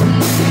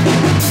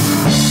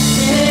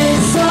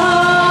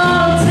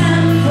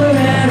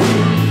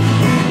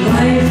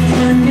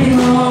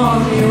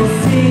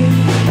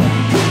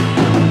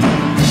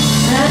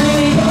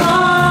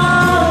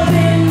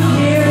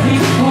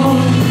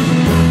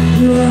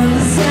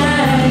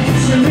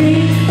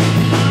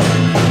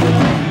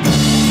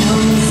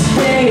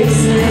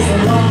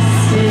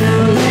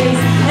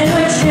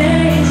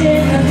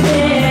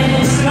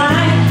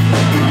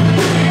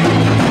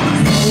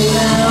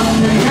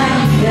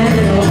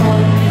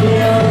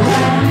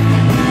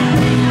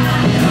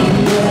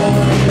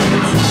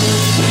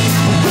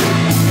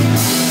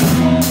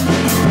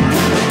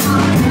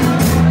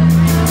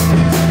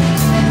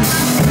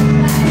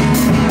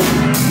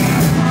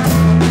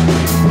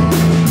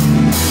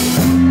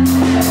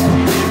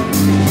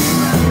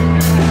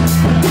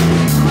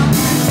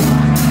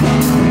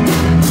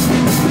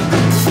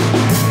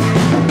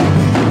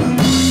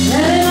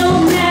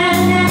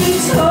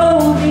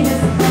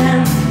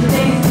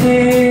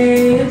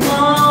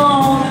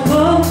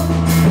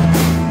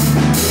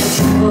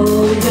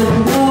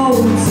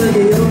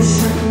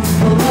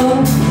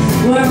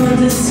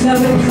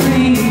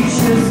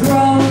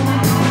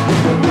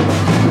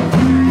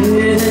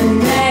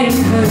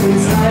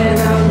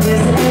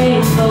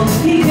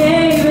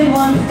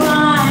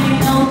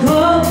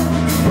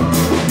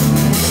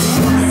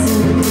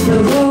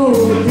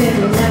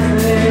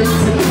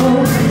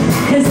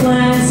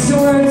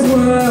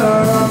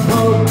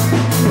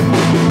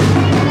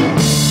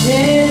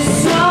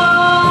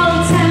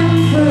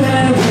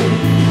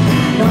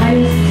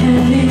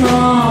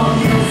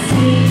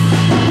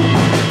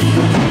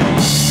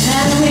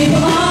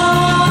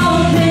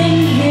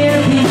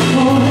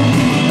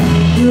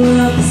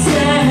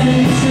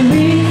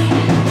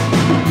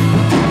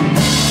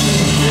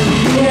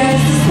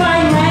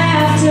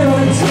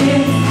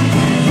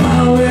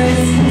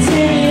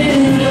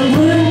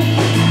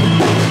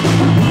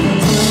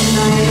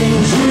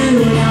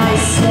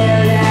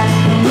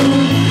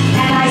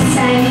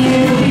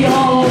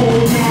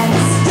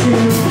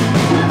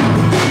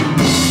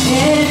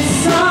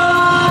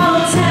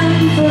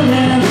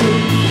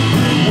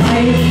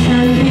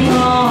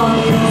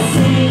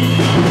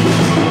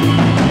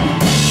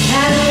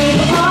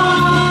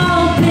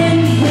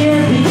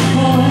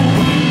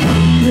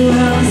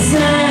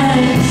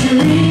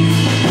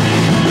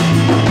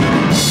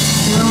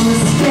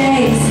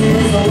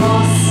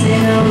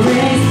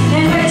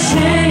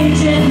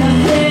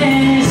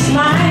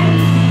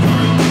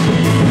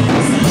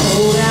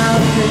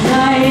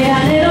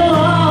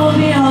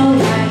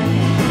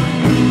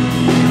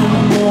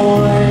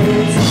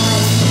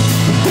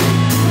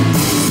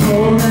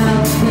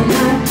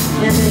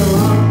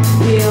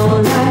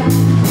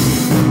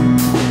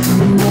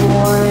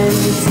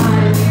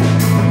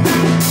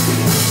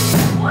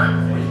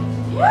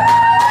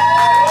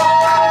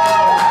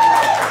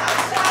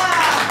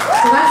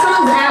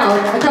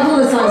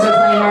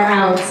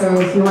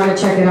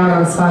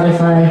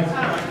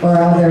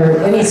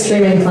 any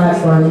streaming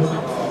platform.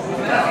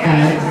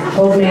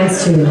 Old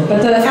Man's Tune.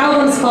 But the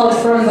album's called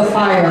From the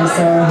Fire,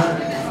 so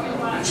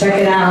check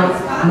it out.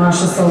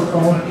 Masha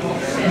Sokol.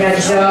 We got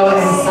Joe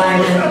and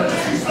Simon.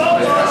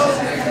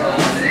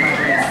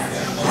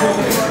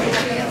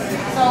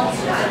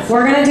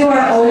 We're gonna do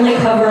our only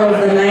cover of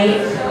the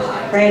night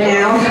right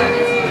now.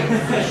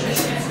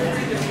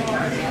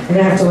 We're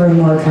gonna have to learn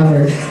more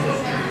covers.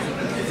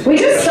 We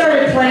just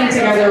started playing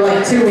together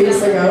like 2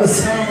 weeks ago,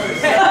 so,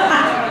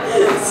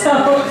 so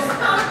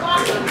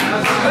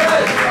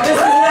this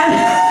is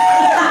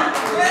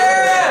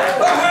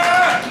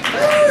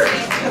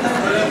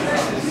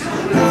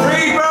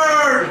Free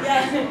bird!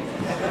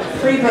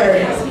 Free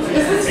Bird.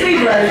 This is Free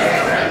Bird.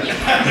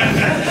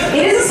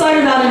 It is a song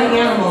about an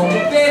animal.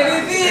 Baby,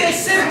 be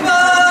simple!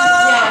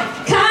 Yeah.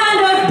 Kind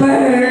of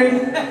bird.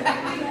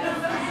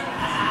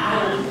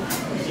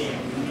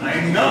 I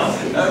know.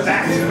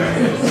 That's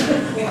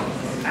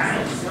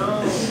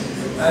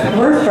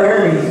We're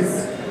furries.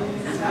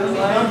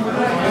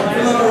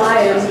 Little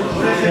lions.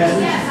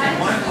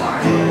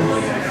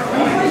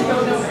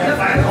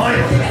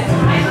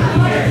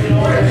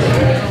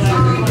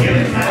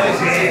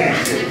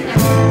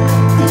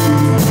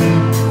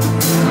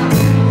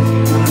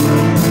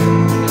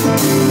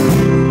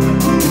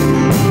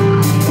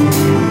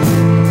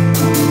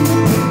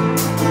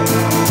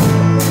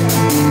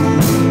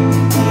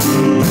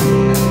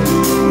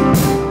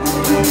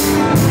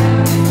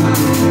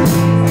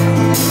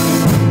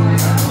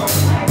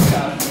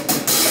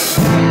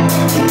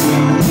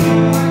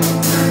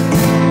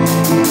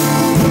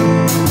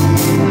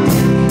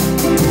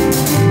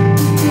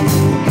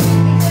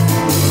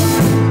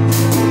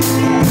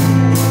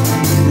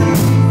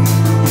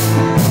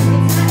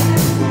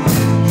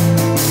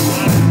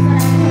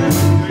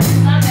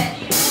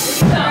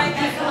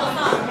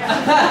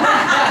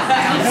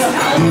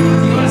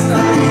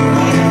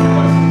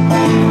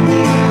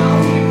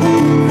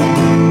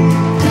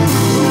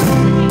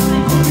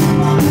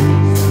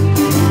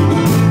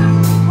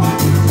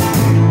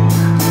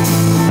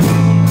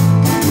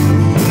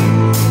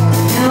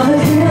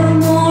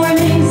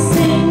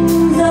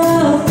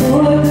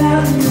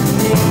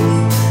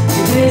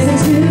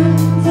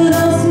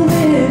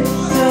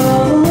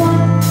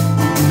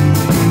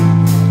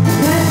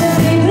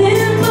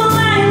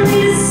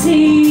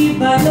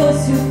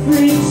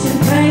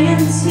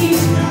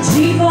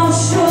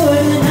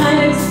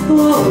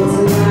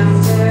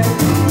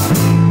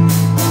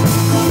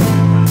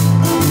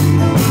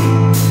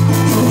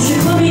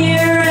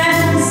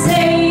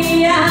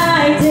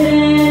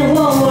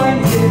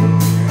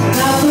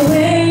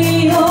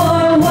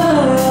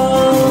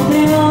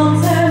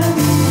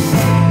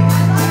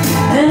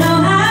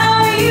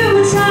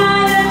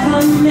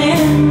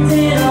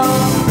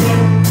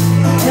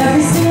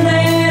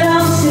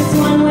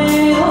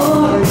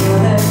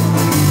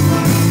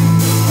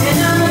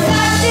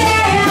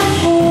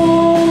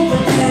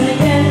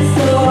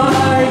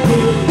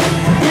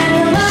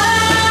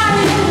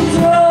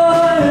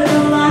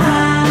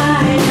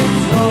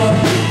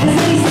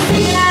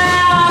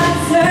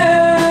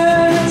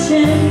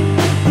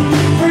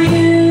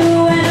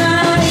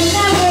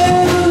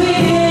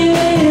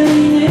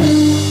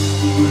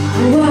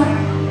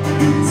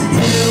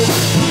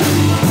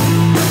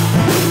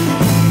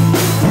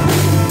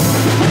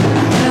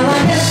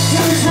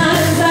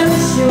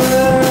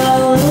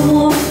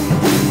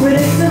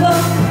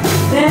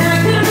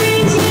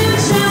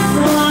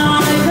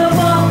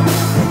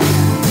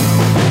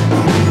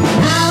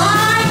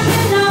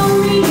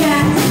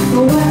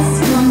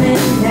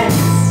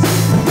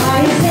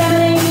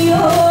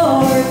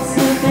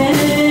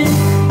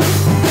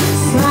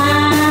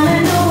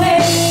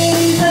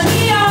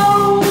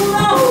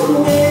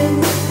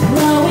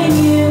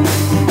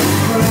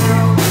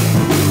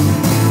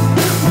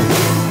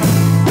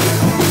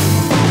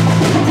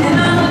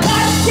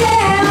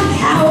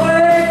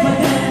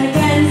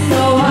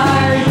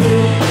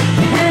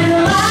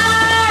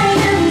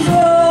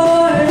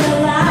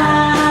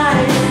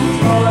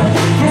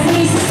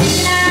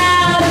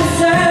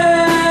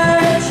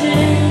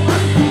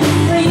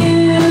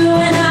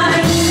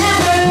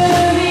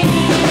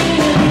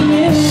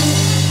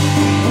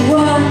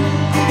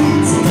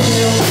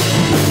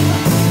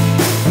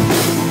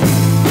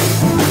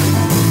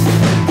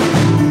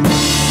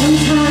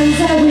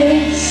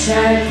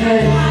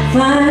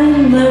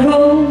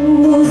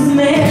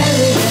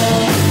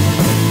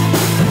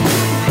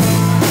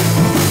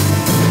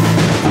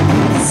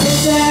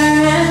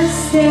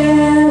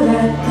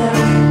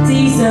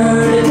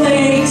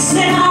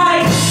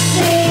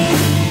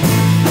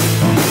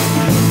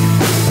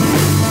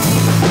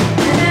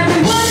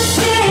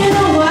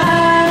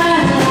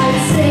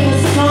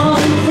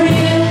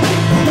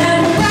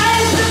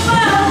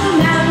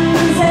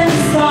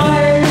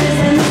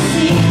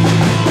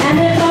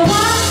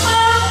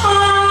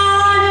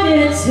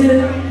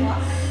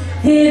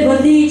 It will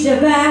lead you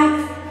back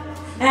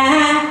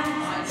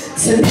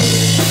to me.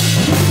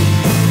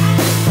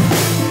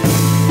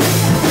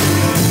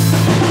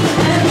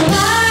 And the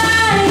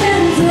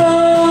lions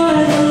roar,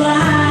 the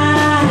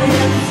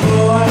lions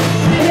roar.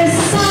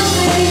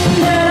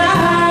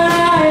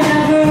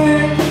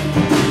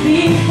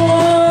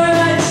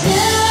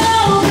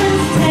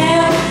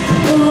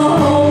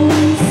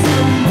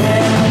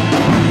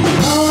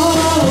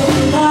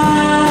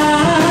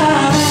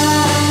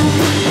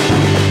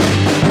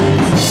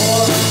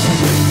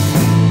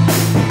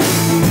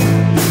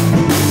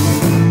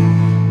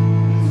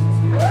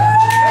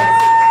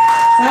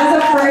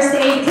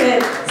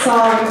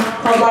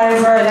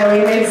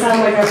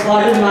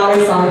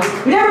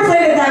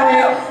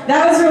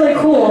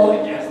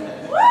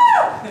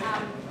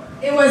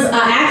 It was an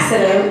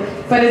accident,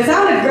 but it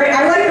sounded great.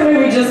 I like the way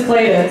we just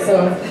played it,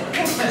 so.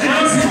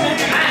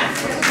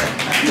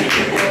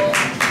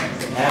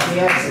 Happy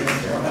accident.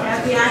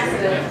 Happy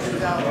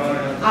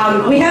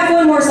accident. We have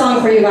one more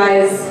song for you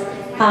guys.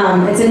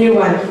 It's a new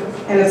one,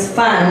 and it's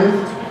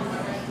fun.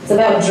 It's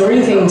about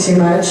drinking too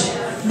much,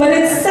 but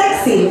it's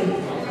sexy.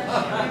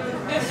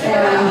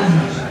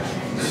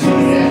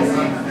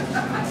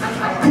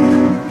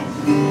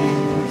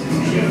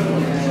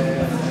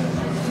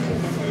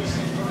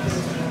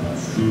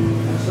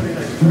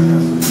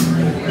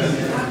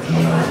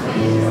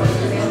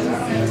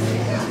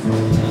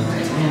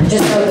 I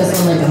just wrote this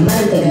one like a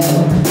month ago.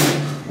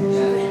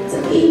 It's a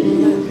baby.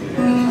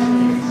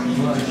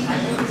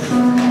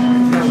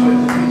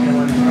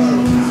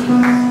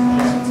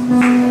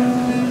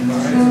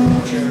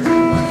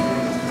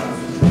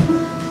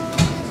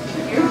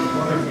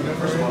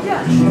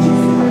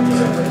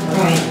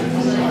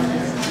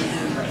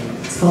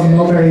 It's called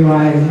Mulberry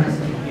Wine.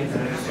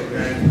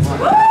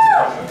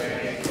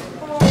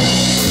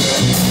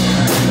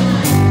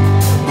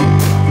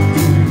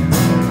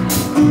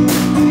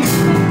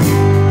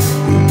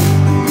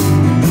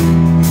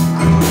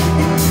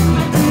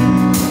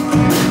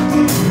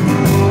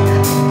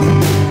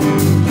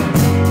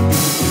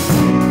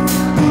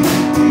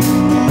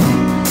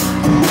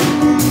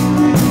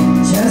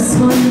 Just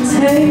one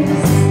taste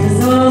is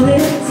all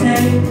it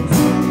takes.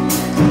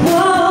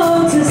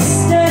 Oh, to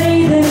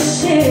steady the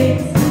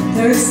shakes.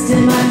 Thirst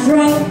in my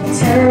throat,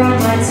 terror on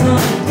my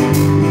tongue.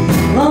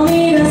 Lull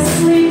me to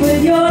sleep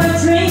with your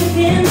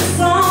drinking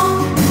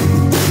song.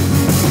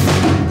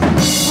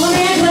 Pour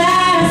me a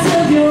glass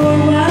of your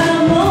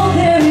wild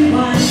mulberry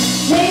wine.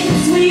 Make it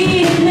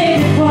sweet, make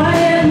it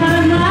quiet my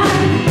mind.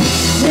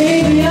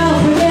 Maybe I'll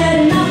forget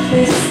enough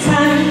this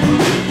time.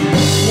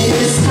 Maybe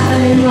this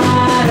time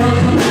I don't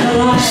come out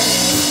alive.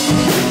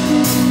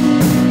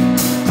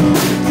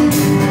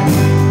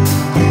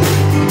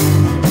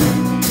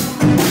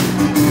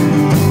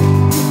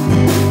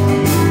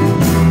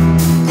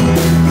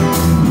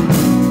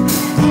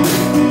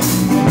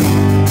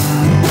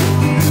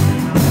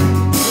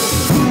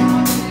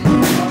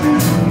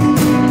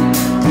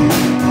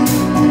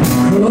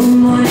 Cool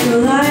morning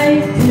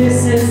light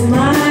pierces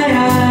my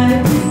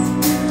eyes.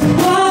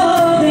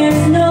 Oh,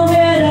 there's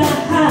nowhere to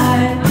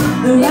hide.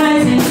 The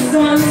rising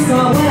sun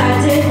saw what I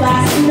did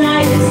last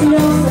night. It's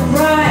no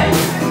surprise.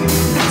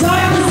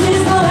 Darkness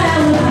is no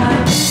alibi.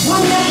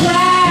 One that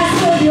glass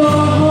of your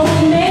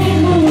homemade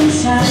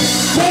moonshine.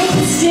 Make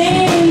it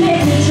sting,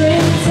 make it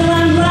drink till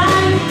I'm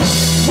blind.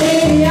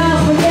 Maybe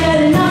I'll forget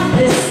enough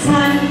this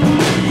time.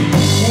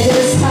 Maybe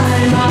this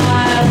time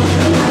I'll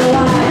come out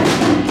alive.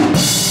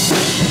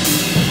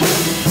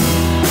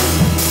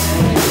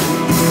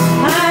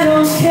 I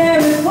don't care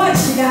if what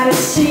you got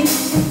is cheap.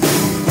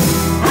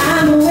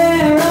 I'm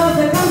aware of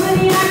the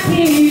company I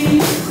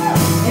keep.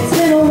 It's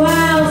been a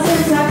while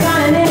since I've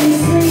gotten any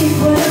sleep.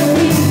 Whatever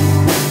it is,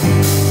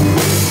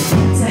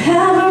 to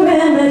have a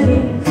remedy.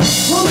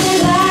 Pour me a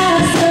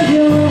glass of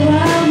your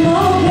wild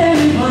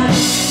mulberry wine.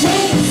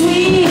 Make it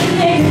sweet,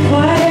 make it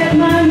quiet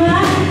my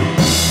mind.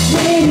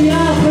 Maybe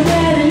I'll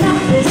forget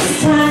enough this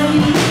time.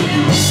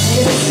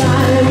 Maybe this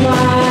time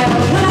I'll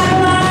come out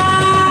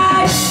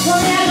alive. Pour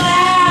me a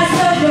glass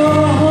of your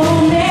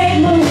homemade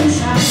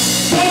moonshine.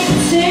 Make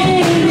it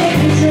sing,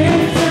 make it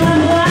drink till I'm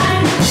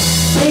blind.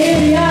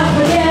 Maybe I'll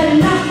forget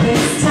enough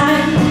this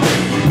time.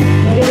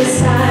 Maybe this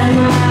time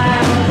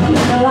I'll come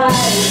out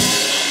alive.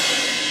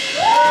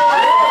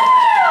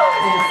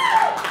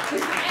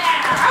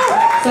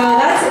 So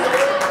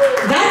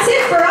that's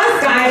it for us,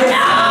 guys. I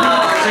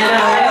know,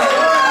 right?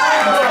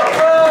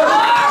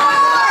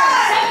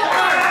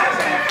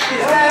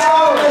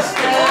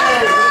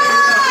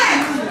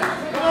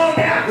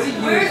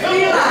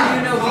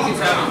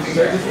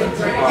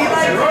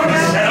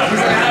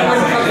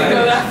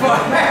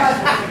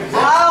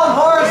 Wild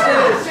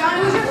horses!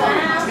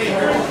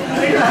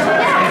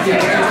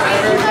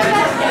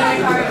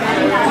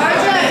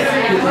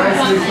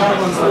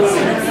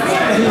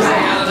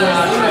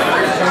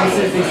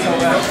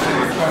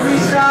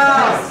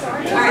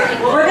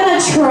 We're gonna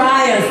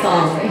try a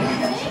song.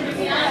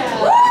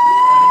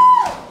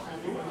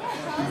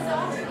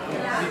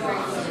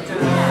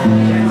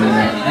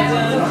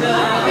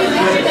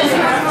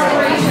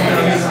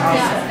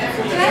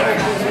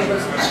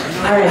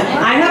 All right,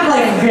 I have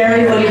like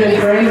very limited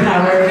brain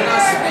power.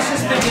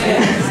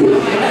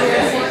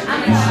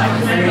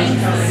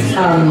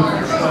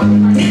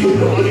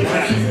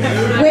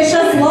 Wish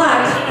us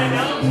luck.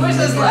 Wish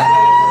us luck.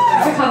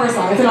 It's a cover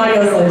song. It's an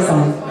audio slave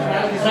song.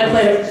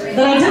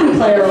 That I didn't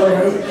play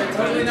earlier.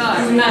 Totally not.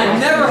 Doesn't matter.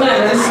 Never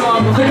heard this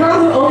song The before. girl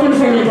who opened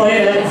for me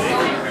played it.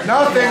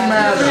 Nothing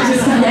matters.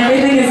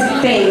 Everything is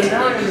fake.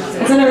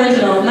 It's an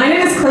original. My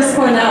name is Chris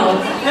Cornell.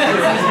 1,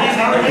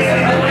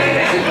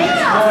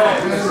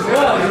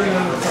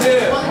 2,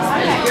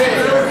 3,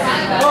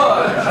 4.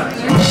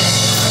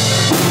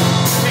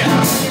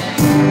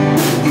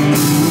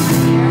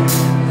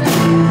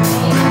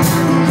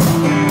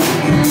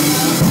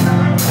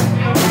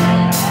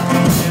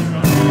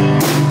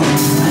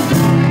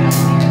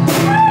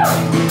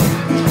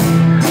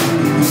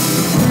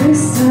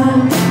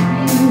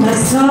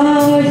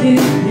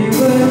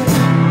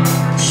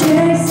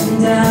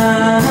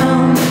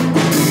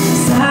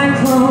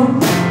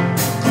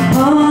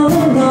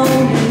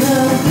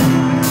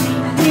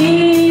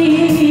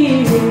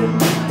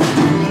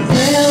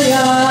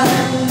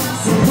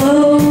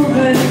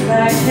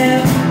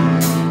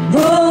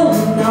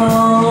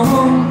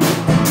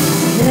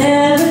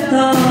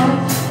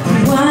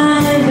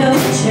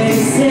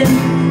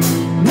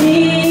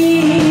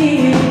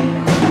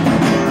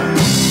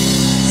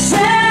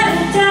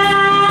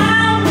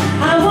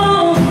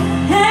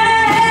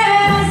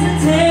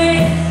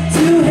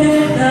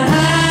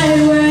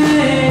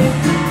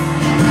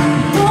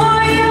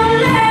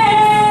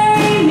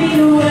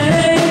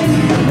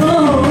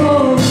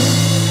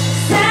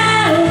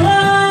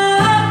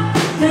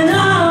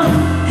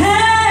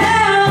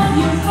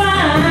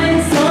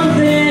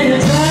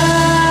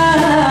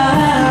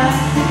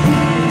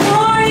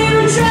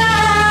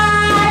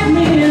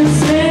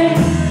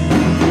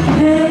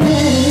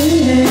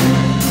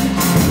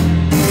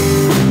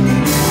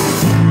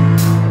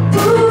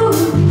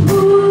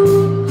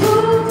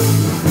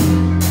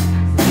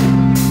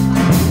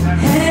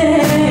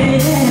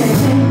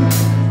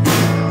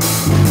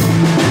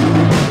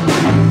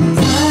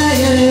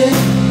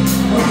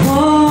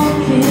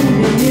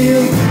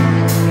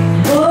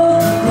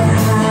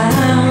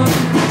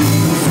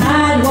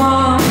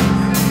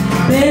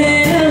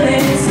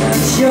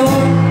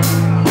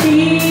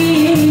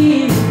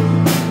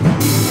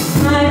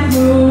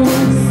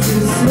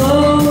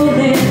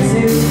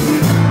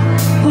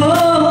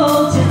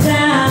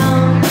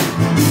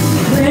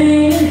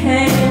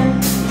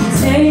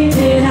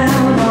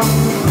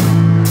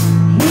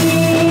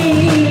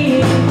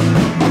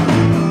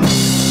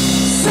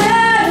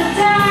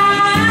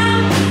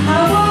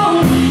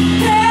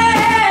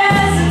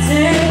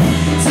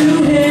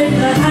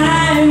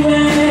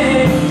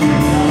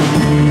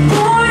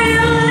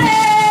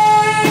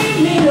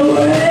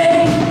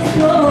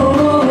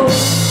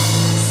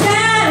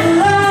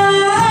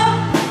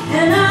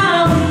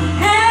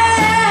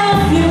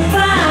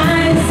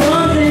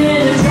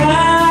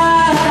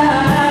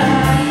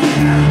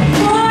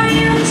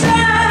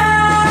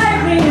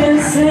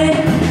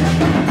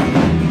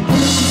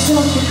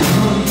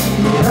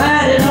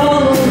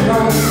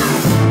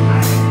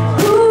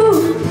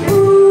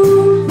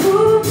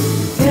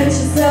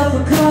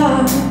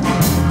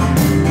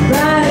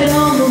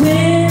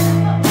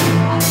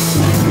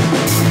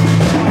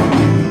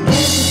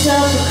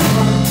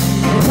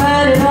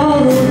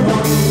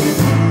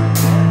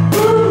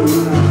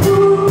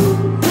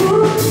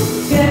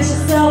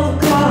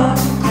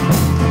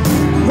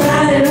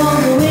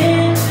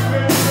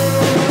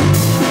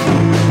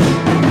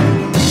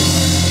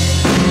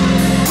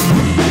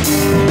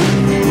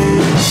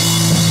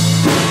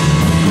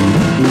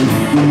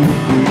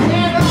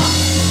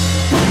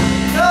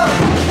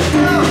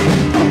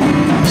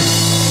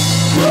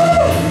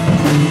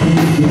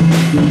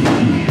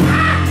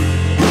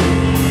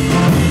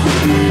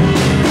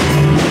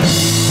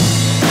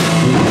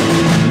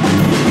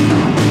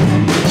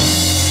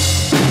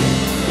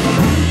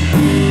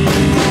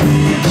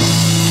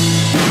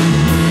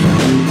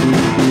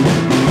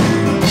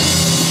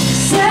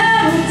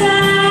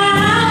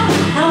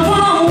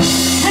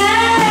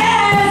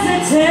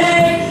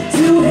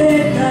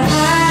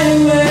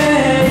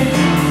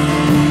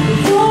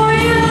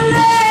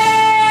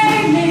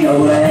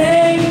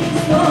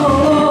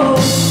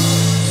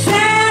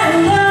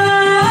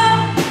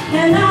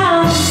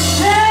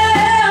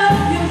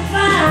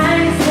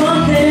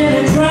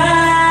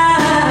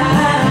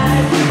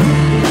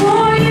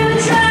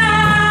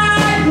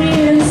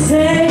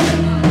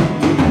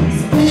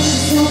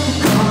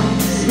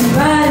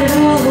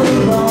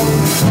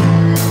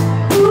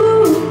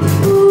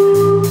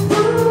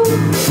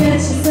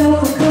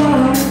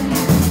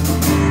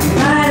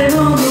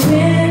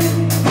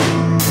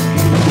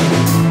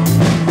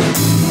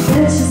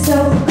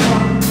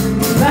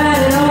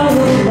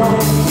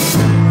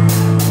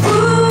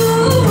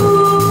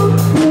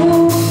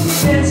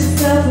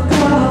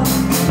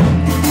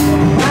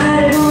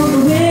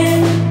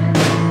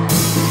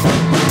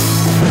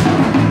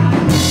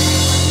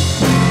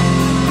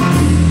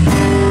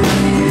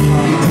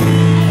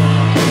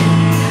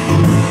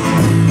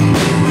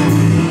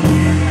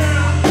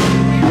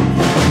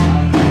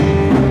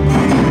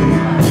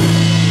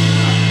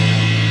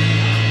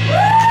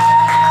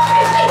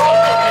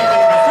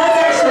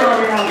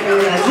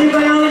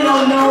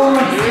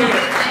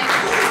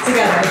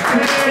 together.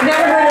 We've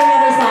never heard any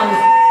other songs.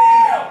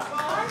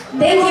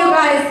 Thank you,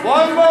 guys.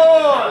 One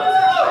more.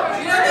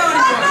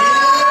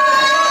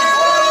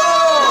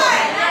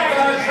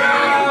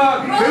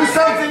 Do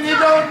something you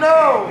don't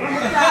know.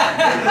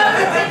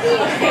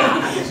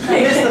 I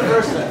missed the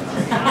first one.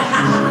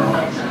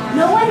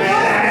 No one knows.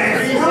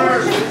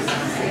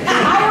 I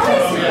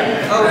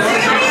always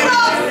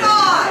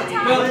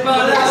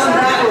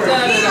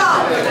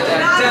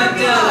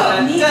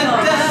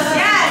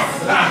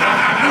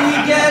We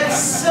get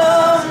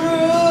some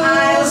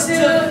rules to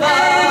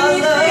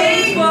follow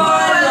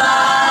for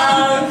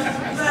love.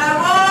 I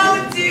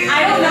won't do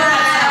I don't know.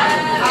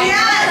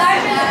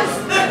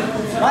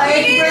 Why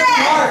ain't you breaking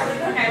your heart?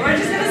 Okay, we're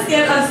just gonna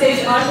stand on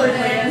stage awkwardly.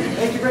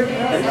 Ain't you breaking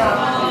your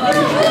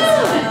heart?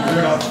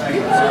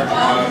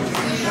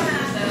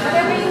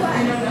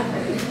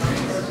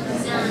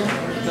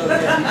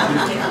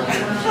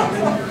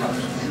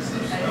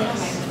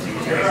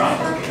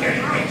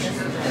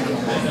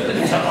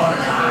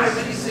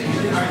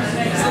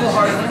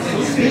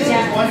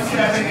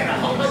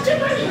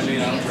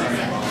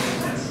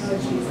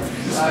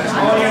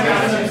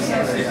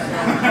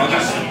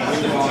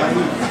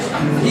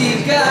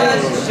 He got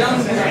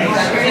jumped in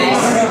that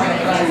race.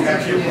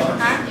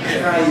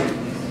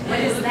 What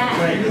is that?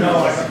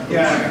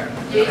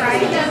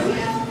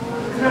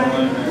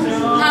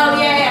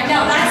 Oh yeah. No,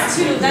 that's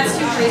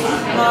too crazy.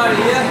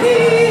 Maria,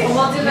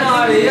 We'll do that.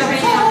 Maria.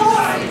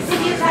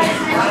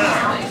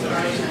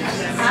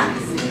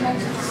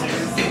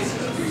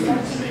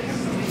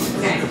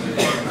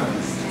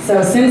 So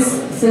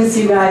since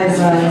you guys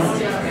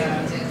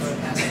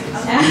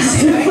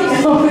asked me,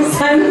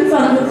 Simon's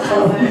on the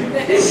phone.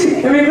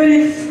 Everybody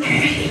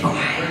be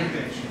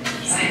quiet.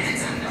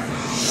 Simon's on the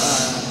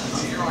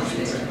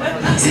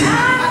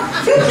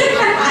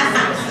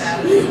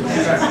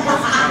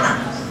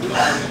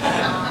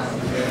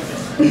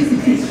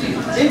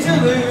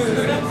Interlude.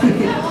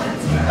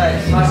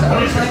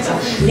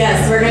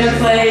 Yes, we're gonna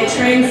play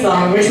Train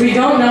Song, which we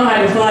don't know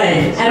how to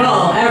play at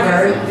all,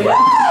 ever. Yeah.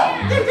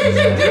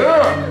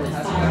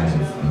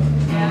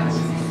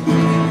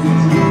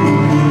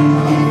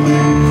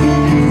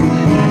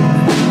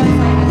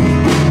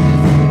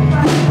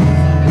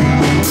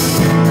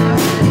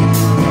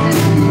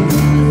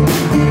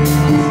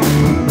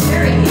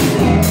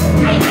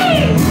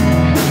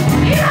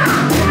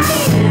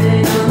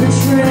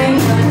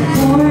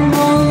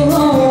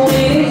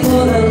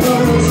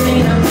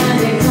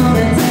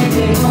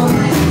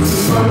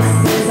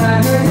 I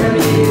heard from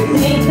you,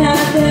 think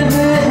that the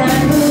hurt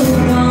had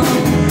moved on.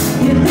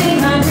 You think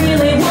I'm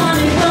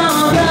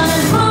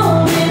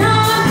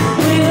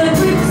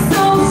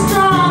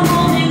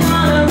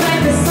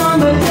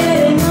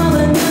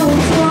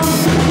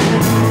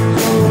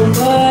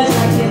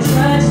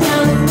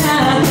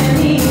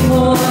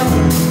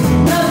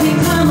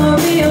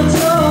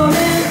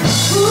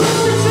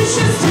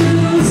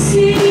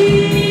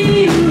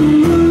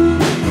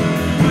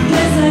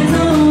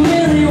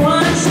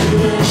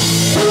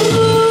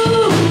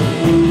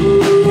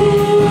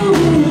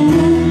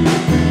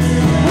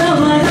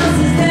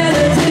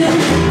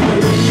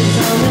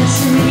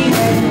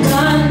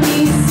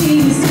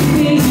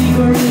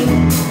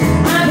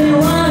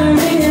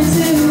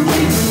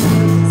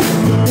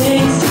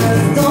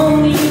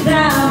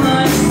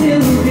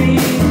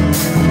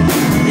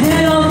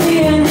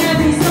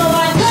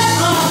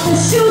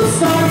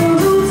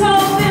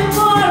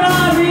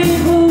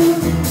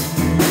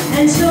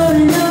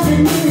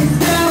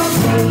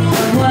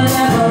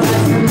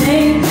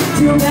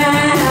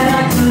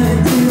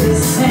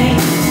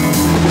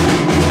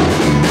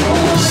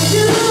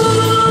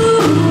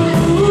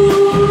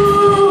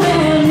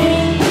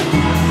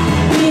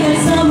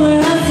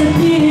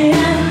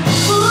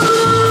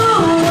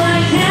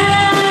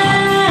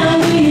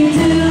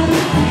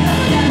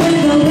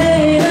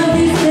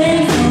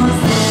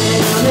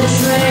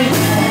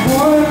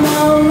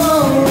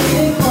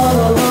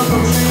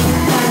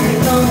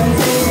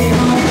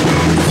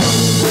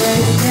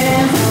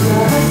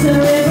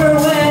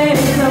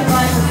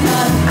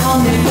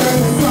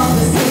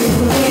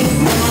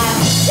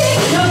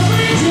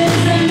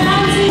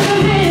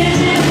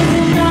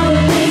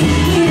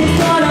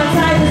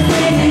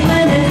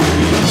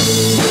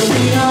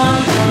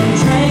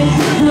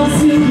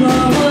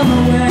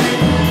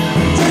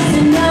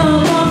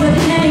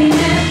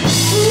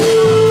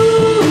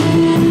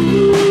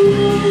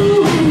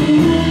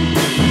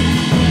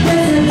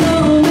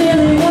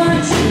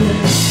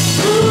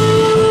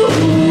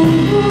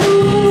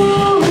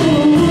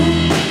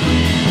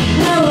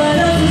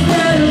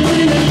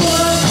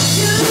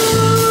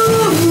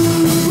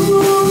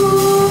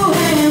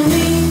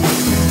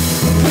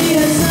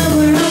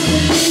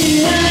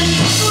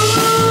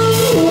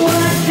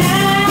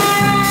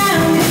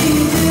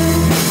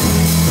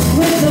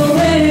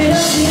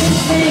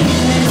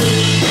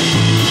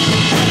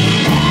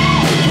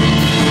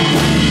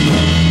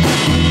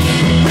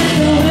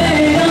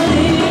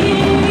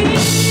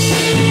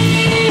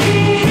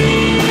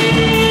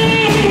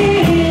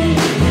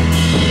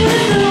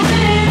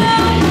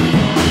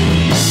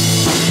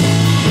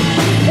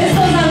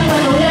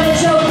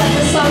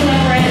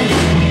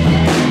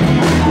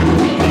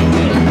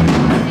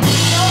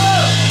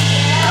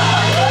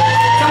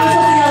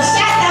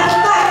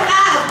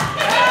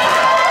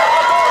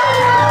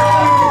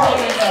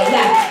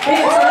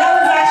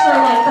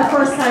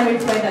time we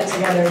played that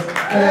together.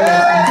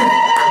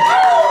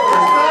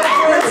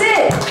 That's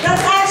it.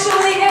 That's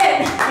actually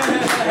it.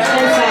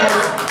 Thanks, guys.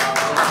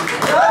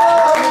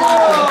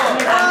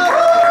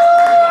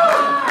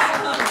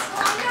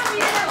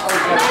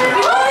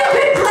 We've only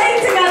been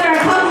playing together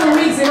a couple of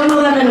weeks. We don't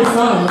know that many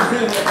songs.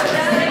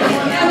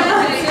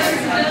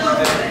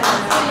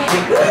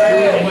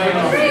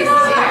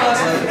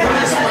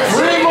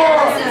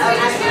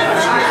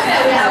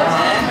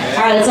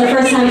 Alright, it's our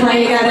first time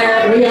playing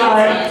together. We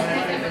are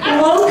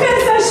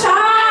Locust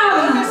Hashem!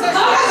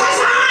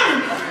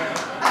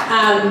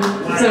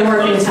 It's a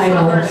working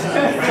title.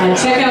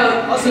 Check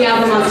out the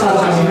album on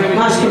Spotify.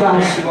 Mosh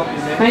Kabash.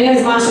 My name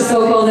is Masha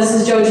Sokol. This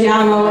is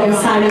Giaimo and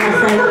Simon, my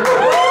friend.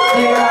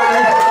 They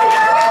are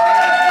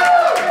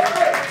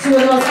two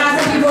of the most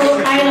awesome people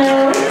I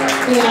know,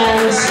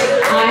 and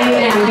I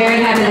am very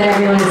happy that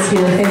everyone is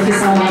here. Thank you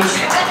so much.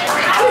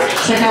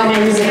 Check out my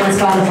music on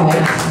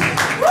Spotify.